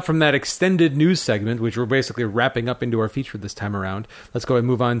following up from that extended news segment, which we're basically wrapping up into our feature this time around, let's go ahead and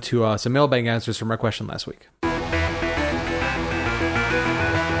move on to some mailbag answers from our question last week.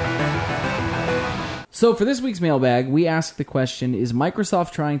 So for this week's mailbag, we asked the question, is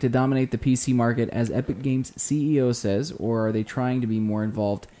Microsoft trying to dominate the PC market as Epic Games CEO says, or are they trying to be more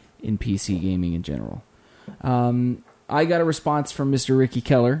involved in PC gaming in general? I got a response from Mr. Ricky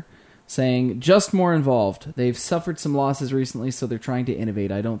Keller saying, just more involved. They've suffered some losses recently, so they're trying to innovate.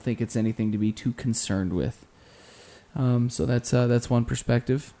 I don't think it's anything to be too concerned with. So that's one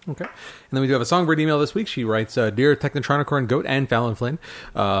perspective. Okay. And then we do have a Songbird email this week. She writes, Dear Technotronicorn, Goat, and Fallon Flynn,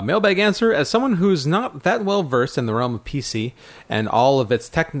 mailbag answer, as someone who's not that well versed in the realm of PC and all of its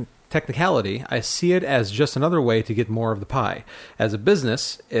technicality, I see it as just another way to get more of the pie. As a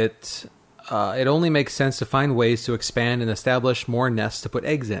business, it only makes sense to find ways to expand and establish more nests to put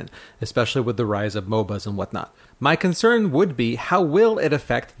eggs in, especially with the rise of MOBAs and whatnot. My concern would be, how will it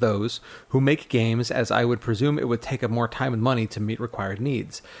affect those who make games, as I would presume it would take up more time and money to meet required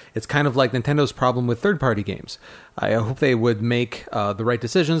needs. It's kind of like Nintendo's problem with third-party games. I hope they would make the right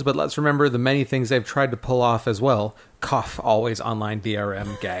decisions, but let's remember the many things they've tried to pull off as well. Cough, always online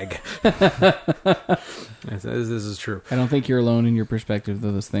DRM gag. This is true. I don't think you're alone in your perspective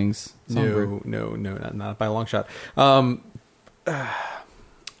of those things. Songbird. No, not by a long shot.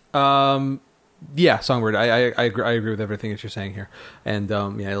 Yeah, Songbird. I agree with everything that you're saying here, and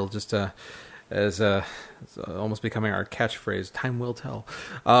it'll just as it's almost becoming our catchphrase. Time will tell.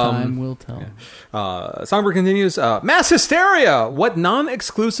 Time will tell. Yeah. Songbird continues. Mass hysteria. What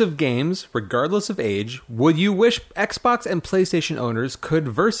non-exclusive games, regardless of age, would you wish Xbox and PlayStation owners could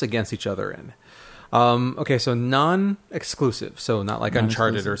verse against each other in? Okay, so non-exclusive, so not like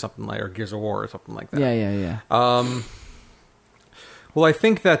Uncharted or something like, or Gears of War or something like that. Yeah. Well, I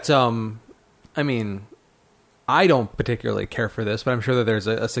think that. I don't particularly care for this, but I'm sure that there's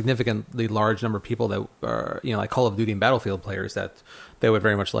a significantly large number of people that are, like Call of Duty and Battlefield players that they would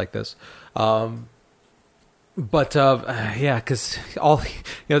very much like this. Because all,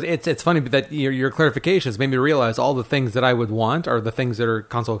 it's funny that your clarifications made me realize all the things that I would want are the things that are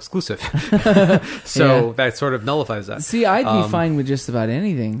console exclusive. So that sort of nullifies that. See, I'd be fine with just about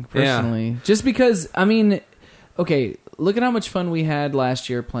anything personally, just because okay. Look at how much fun we had last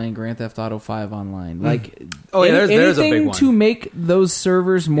year playing Grand Theft Auto 5 online. Like, there's a big one. To make those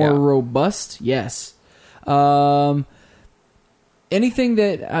servers more robust, yes. Anything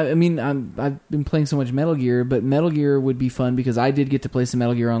that I've been playing so much Metal Gear, but Metal Gear would be fun because I did get to play some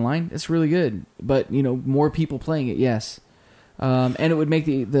Metal Gear Online. It's really good, but more people playing it, yes. And it would make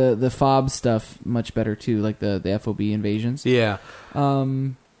the FOB stuff much better too, like the FOB invasions. Yeah.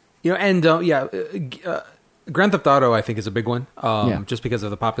 Grand Theft Auto, I think, is a big one, just because of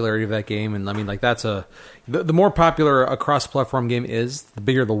the popularity of that game, and that's the more popular a cross-platform game is, the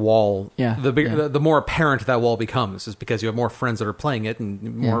bigger the wall, the more apparent that wall becomes, is because you have more friends that are playing it and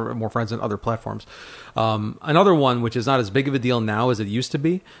more friends on other platforms. Another one, which is not as big of a deal now as it used to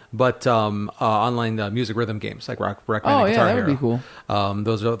be, but online music rhythm games like Rock Band and Guitar that Hero. would be cool.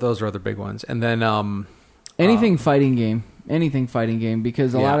 Those are other big ones, and then anything fighting game,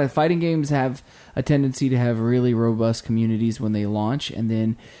 because a lot of fighting games have a tendency to have really robust communities when they launch, and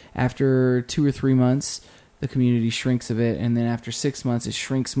then after 2 or 3 months, the community shrinks a bit, and then after 6 months, it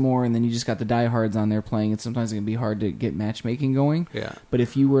shrinks more, and then you just got the diehards on there playing, and sometimes it can be hard to get matchmaking going. Yeah. But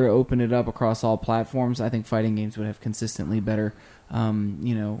if you were to open it up across all platforms, I think fighting games would have consistently better,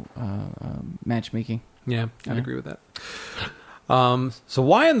 matchmaking. Yeah, I'd agree with that. So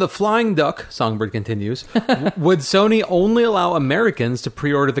why in the flying duck, Songbird continues, would Sony only allow Americans to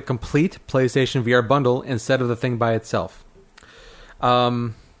pre-order the complete PlayStation VR bundle instead of the thing by itself?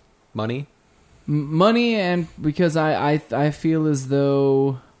 Money? Money, and because I feel as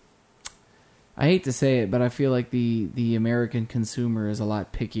though, I hate to say it, but I feel like the American consumer is a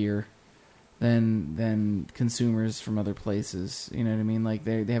lot pickier than consumers from other places. You know what I mean? Like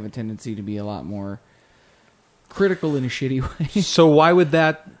they have a tendency to be a lot more critical in a shitty way. So why would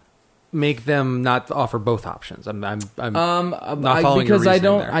that make them not offer both options? I'm not following because your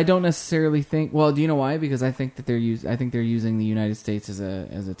reasoning there. I don't necessarily think. Well, do you know why? Because I think that they're using the United States as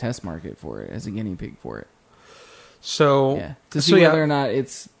a test market for it, as a guinea pig for it. So to see whether or not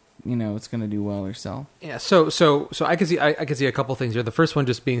it's it's going to do well or sell. Yeah. So I can see a couple things here. The first one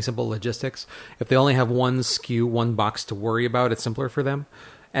just being simple logistics. If they only have one SKU, one box to worry about, it's simpler for them.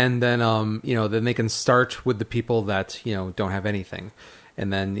 And then, then they can start with the people that, don't have anything.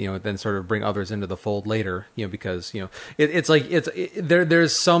 And then, then sort of bring others into the fold later, because,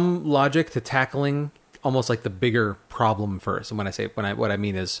 there's some logic to tackling almost like the bigger problem first. And what I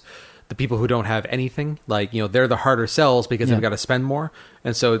mean is the people who don't have anything, like, they're the harder sells because Yeah. they've got to spend more.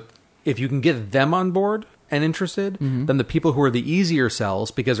 And so if you can get them on board and interested, Mm-hmm. then the people who are the easier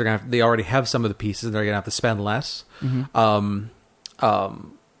sells, because they already have some of the pieces and they're going to have to spend less, Mm-hmm.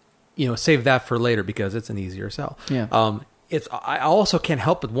 save that for later because it's an easier sell. Yeah. I also can't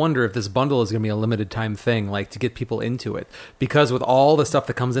help but wonder if this bundle is going to be a limited time thing, like to get people into it, because with all the stuff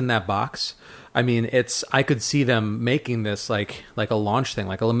that comes in that box, I mean, I could see them making this like a launch thing,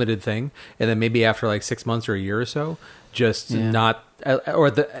 like a limited thing, and then maybe after like 6 months or a year or so, just not,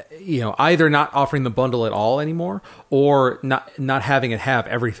 or either not offering the bundle at all anymore, or not having it have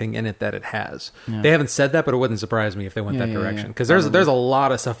everything in it that it has. Yeah. They haven't said that, but it wouldn't surprise me if they went that direction, because there's a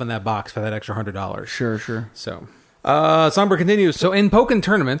lot of stuff in that box for that extra $100. Sure. So, Sombra continues. So in Pokken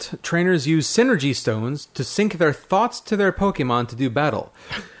Tournament, trainers use Synergy Stones to sync their thoughts to their Pokemon to do battle.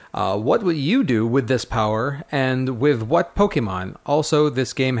 What would you do with this power, and with what Pokemon? Also,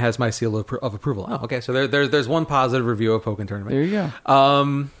 this game has my seal of approval. Oh, okay. So there's one positive review of Pokken Tournament. There you go.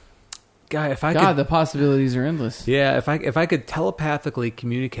 Guy, if I God, could, the possibilities are endless. yeah, if I could telepathically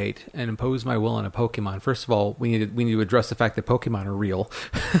communicate and impose my will on a Pokemon, first of all, we need to address the fact that Pokemon are real.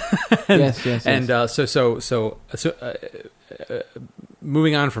 Yes. And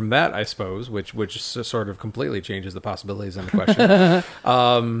moving on from that, I suppose, which sort of completely changes the possibilities in the question.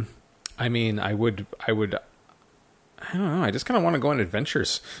 I mean, I don't know. I just kind of want to go on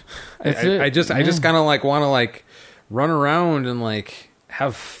adventures. I just kind of like want to like run around and like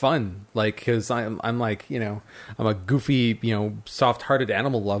have fun, like, because I'm like, I'm a goofy, soft-hearted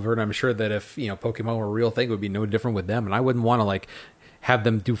animal lover, and I'm sure that if Pokemon were a real thing, it would be no different with them. And I wouldn't want to like have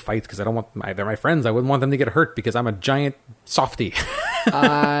them do fights because I don't want they're my friends. I wouldn't want them to get hurt because I'm a giant softie.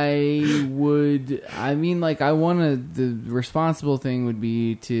 I want the responsible thing would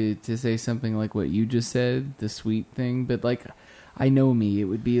be to say something like what you just said, the sweet thing, but like, I know me, it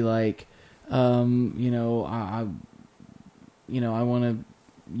would be like, I want to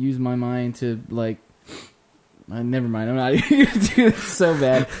use my mind to like, never mind, I'm not even going to do this so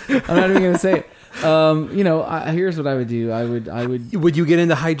bad. I'm not even going to say it. Here's what I would do. I would. Would you get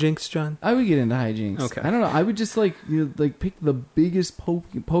into hijinks, John? I would get into hijinks. Okay. I don't know. I would just like pick the biggest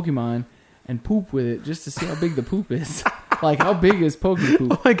Pokemon and poop with it just to see how big the poop is. Like, how big is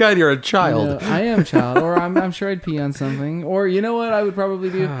Pokepoop? Oh my God, you're a child. I am a child, or I'm sure I'd pee on something. Or you know what I would probably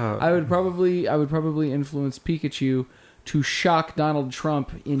do? I would probably influence Pikachu to shock Donald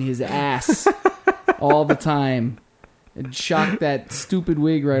Trump in his ass all the time, and shock that stupid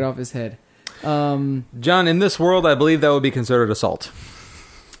wig right off his head. John, in this world, I believe that would be considered assault.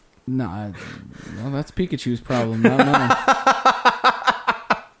 Well, that's Pikachu's problem, not mine.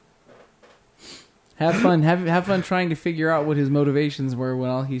 Have fun. Have fun trying to figure out what his motivations were when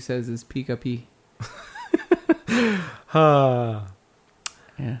all he says is Pika P.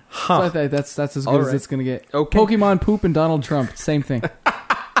 Yeah. So I think that's as good as it's going to get. Okay. Pokemon Poop and Donald Trump, same thing.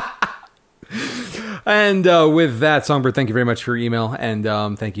 And with that, Songbird, thank you very much for your email, and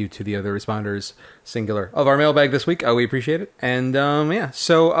thank you to the other responders, singular, of our mailbag this week. We appreciate it. And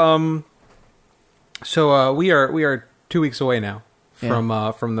so we are 2 weeks away now from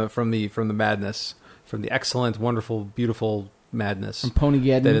the madness, from the excellent, wonderful, beautiful madness From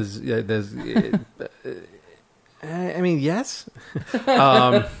Ponygeddon. that is. I mean, yes.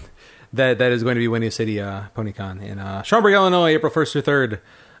 That is going to be Windy City PonyCon in Schaumburg, Illinois, April 1st or 3rd.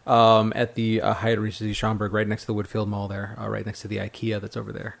 At the Hyatt Regency Schaumburg, right next to the Woodfield Mall there, right next to the IKEA that's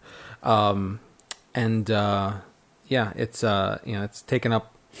over there. It's taken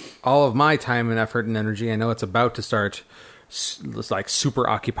up all of my time and effort and energy. I know it's about to start like super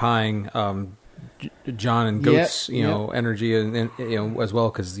occupying John and Goat's energy and as well,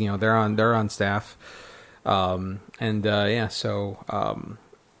 because they're on staff. On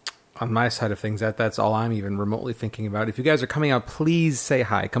my side of things, that's all I'm even remotely thinking about. If you guys are coming out, please say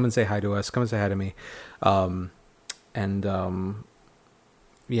hi. Come and say hi to us. Come and say hi to me.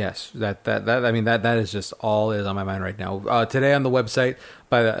 Yes, that is just all that is on my mind right now. Today on the website,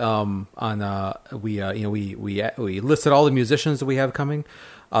 we listed all the musicians that we have coming.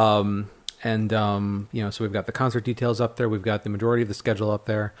 So we've got the concert details up there. We've got the majority of the schedule up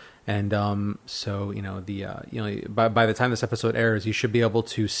there. And by the time this episode airs, you should be able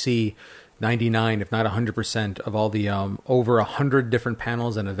to see 99, if not 100%, of all the over 100 different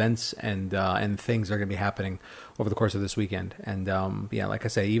panels and events and things that are going to be happening over the course of this weekend. And like I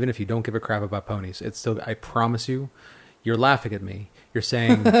say, even if you don't give a crap about ponies, it's still, I promise you, you're laughing at me. You're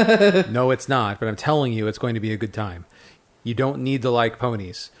saying, no, it's not. But I'm telling you, it's going to be a good time. You don't need to like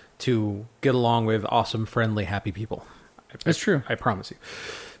ponies to get along with awesome, friendly, happy people. That's true. I promise you.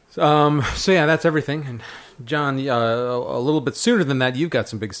 So yeah, that's everything. And John, a little bit sooner than that, you've got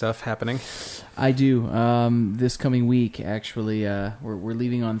some big stuff happening. I do. This coming week, actually, we're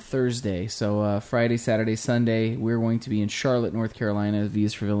leaving on Thursday. So Friday, Saturday, Sunday, we're going to be in Charlotte, North Carolina,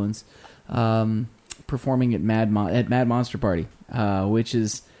 V's for Villains, performing at Mad Monster Party, which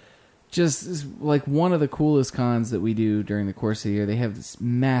is just like one of the coolest cons that we do during the course of the year. They have this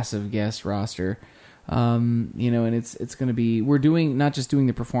massive guest roster, and it's going to be. We're doing not just doing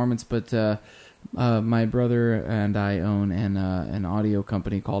the performance, but my brother and I own an audio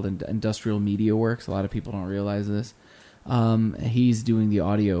company called Industrial Media Works. A lot of people don't realize this. He's doing the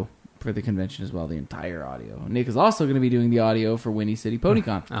audio for the convention as well, the entire audio. Nick is also going to be doing the audio for Winnie City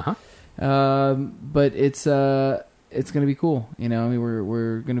PonyCon. But it's going to be cool.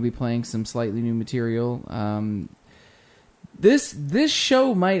 We're going to be playing some slightly new material. This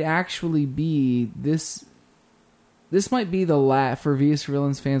show might actually be this. This might be the last, for VS for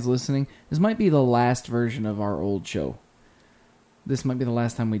Villains fans listening, this might be the last version of our old show. This might be the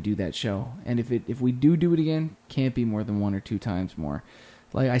last time we do that show. And if we do it again, can't be more than 1 or 2 times more.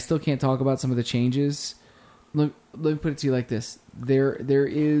 Like, I still can't talk about some of the changes. Let me put it to you like this. There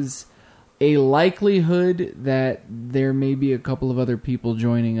is a likelihood that there may be a couple of other people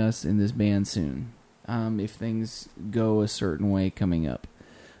joining us in this band soon, if things go a certain way coming up.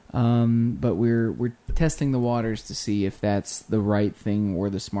 But we're testing the waters to see if that's the right thing or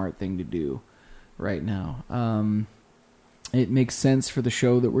the smart thing to do right now. It makes sense for the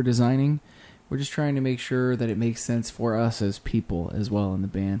show that we're designing. We're just trying to make sure that it makes sense for us as people as well in the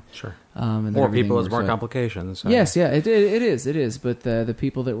band. Sure. And more people is more complications. So. Yes, yeah, it is. But the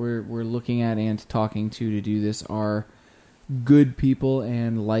people that we're looking at and talking to do this are good people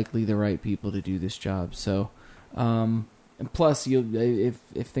and likely the right people to do this job. So, and plus,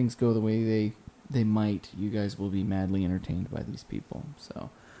 if things go the way they might, you guys will be madly entertained by these people. So,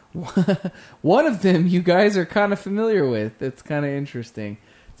 one of them you guys are kind of familiar with. It's kind of interesting.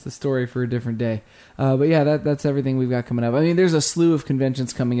 It's a story for a different day. But yeah, that's everything we've got coming up. I mean, there's a slew of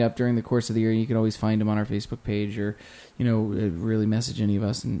conventions coming up during the course of the year. You can always find them on our Facebook page or, really message any of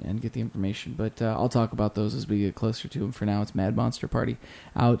us and get the information. But I'll talk about those as we get closer to them. For now, it's Mad Monster Party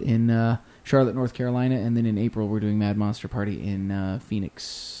out in Charlotte, North Carolina. And then in April, we're doing Mad Monster Party in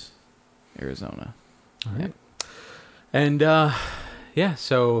Phoenix, Arizona. All right. And, so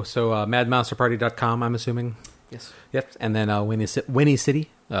madmonsterparty.com, I'm assuming. Yes. Yep. And then Winnie City.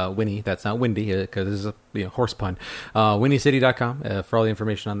 Winnie, that's not windy because this is a horse pun. WinnieCity.com for all the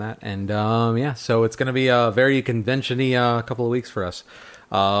information on that. And so it's going to be a very convention-y couple of weeks for us.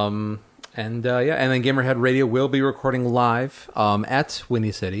 And then Gamerhead Radio will be recording live at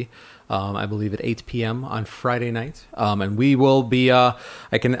Winnie City. I believe at 8 p.m. on Friday night. And we will be, I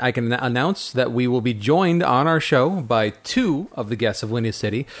can announce that we will be joined on our show by 2 of the guests of Winnie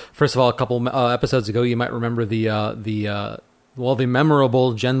City. First of all, a couple episodes ago, you might remember the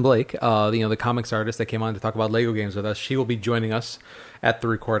memorable Jen Blake, the comics artist that came on to talk about Lego games with us. She will be joining us at the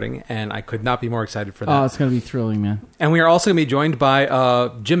recording, and I could not be more excited for that. Oh, it's going to be thrilling, man. And we are also going to be joined by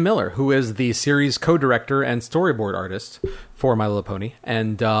Jim Miller, who is the series co-director and storyboard artist for My Little Pony.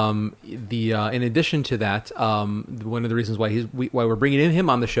 And in addition to that, one of the reasons why we're bringing him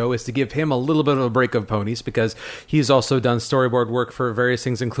on the show is to give him a little bit of a break of ponies, because he's also done storyboard work for various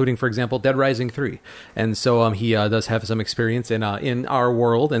things, including, for example, Dead Rising 3. And so he does have some experience in our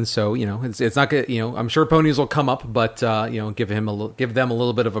world. And so, it's not good, I'm sure ponies will come up, but, give them a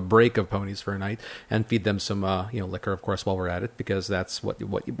little bit of a break of ponies for a night and feed them some, liquor, of course, while we're at it, because that's what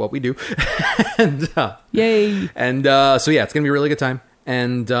we do. And, yay! And it's gonna be a really good time.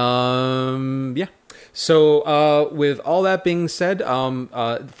 And so with all that being said,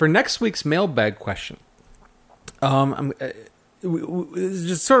 for next week's mailbag question, it's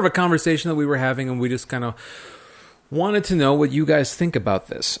just sort of a conversation that we were having, and we just kind of wanted to know what you guys think about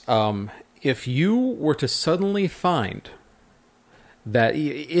this. If you were to suddenly find that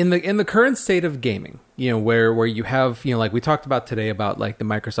in the current state of gaming, where you have, like we talked about today about like the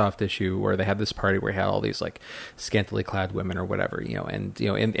Microsoft issue where they had this party where you had all these like scantily clad women or whatever, and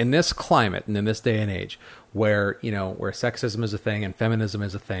in this climate and in this day and age where sexism is a thing and feminism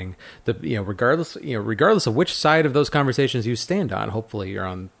is a thing, regardless of which side of those conversations you stand on, hopefully you're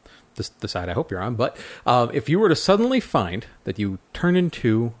on the side I hope you're on, but if you were to suddenly find that you turn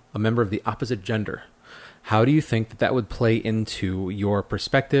into a member of the opposite gender, how do you think that would play into your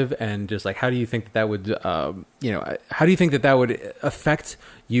perspective, and just like how do you think that would how do you think that would affect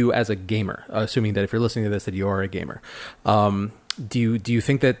you as a gamer? Assuming that if you're listening to this that you are a gamer, do you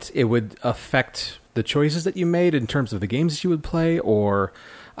think that it would affect the choices that you made in terms of the games that you would play, or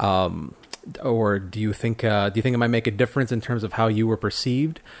or do you think it might make a difference in terms of how you were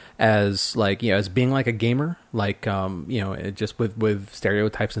perceived as like, as being like a gamer, like just with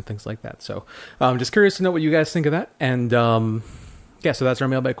stereotypes and things like that? So I'm just curious to know what you guys think of that. And so that's our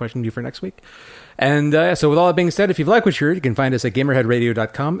mailbag question due for next week. And so with all that being said, if you've liked what you heard, you can find us at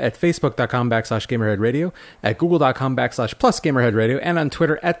gamerheadradio.com, at facebook.com/gamerheadradio, at google.com/+gamerheadradio, and on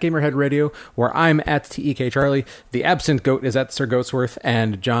Twitter at gamerheadradio, where I'm at TEK Charlie. The absent goat is at Sir Goatsworth,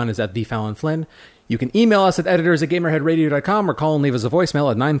 and John is at the Fallon Flynn. You can email us at editors@gamerheadradio.com or call and leave us a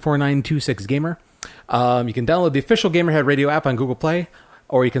voicemail at 94926gamer. You can download the official Gamerhead Radio app on Google Play,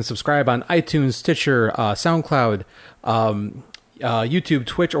 or you can subscribe on iTunes, Stitcher, SoundCloud, YouTube,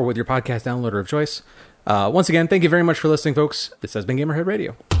 Twitch, or with your podcast downloader of choice. Once again, thank you very much for listening, folks. This has been Gamerhead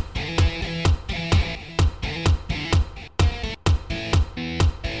Radio.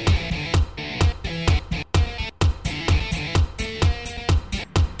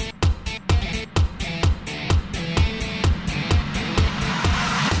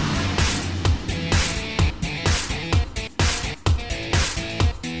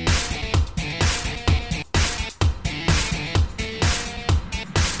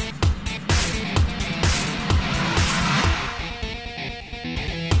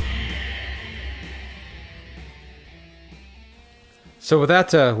 So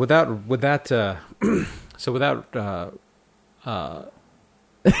Xbox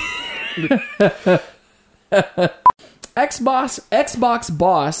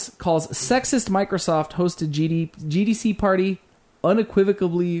boss calls sexist Microsoft hosted GDC party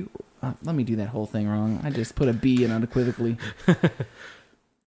unequivocally. Let me do that whole thing wrong. I just put a B in unequivocally.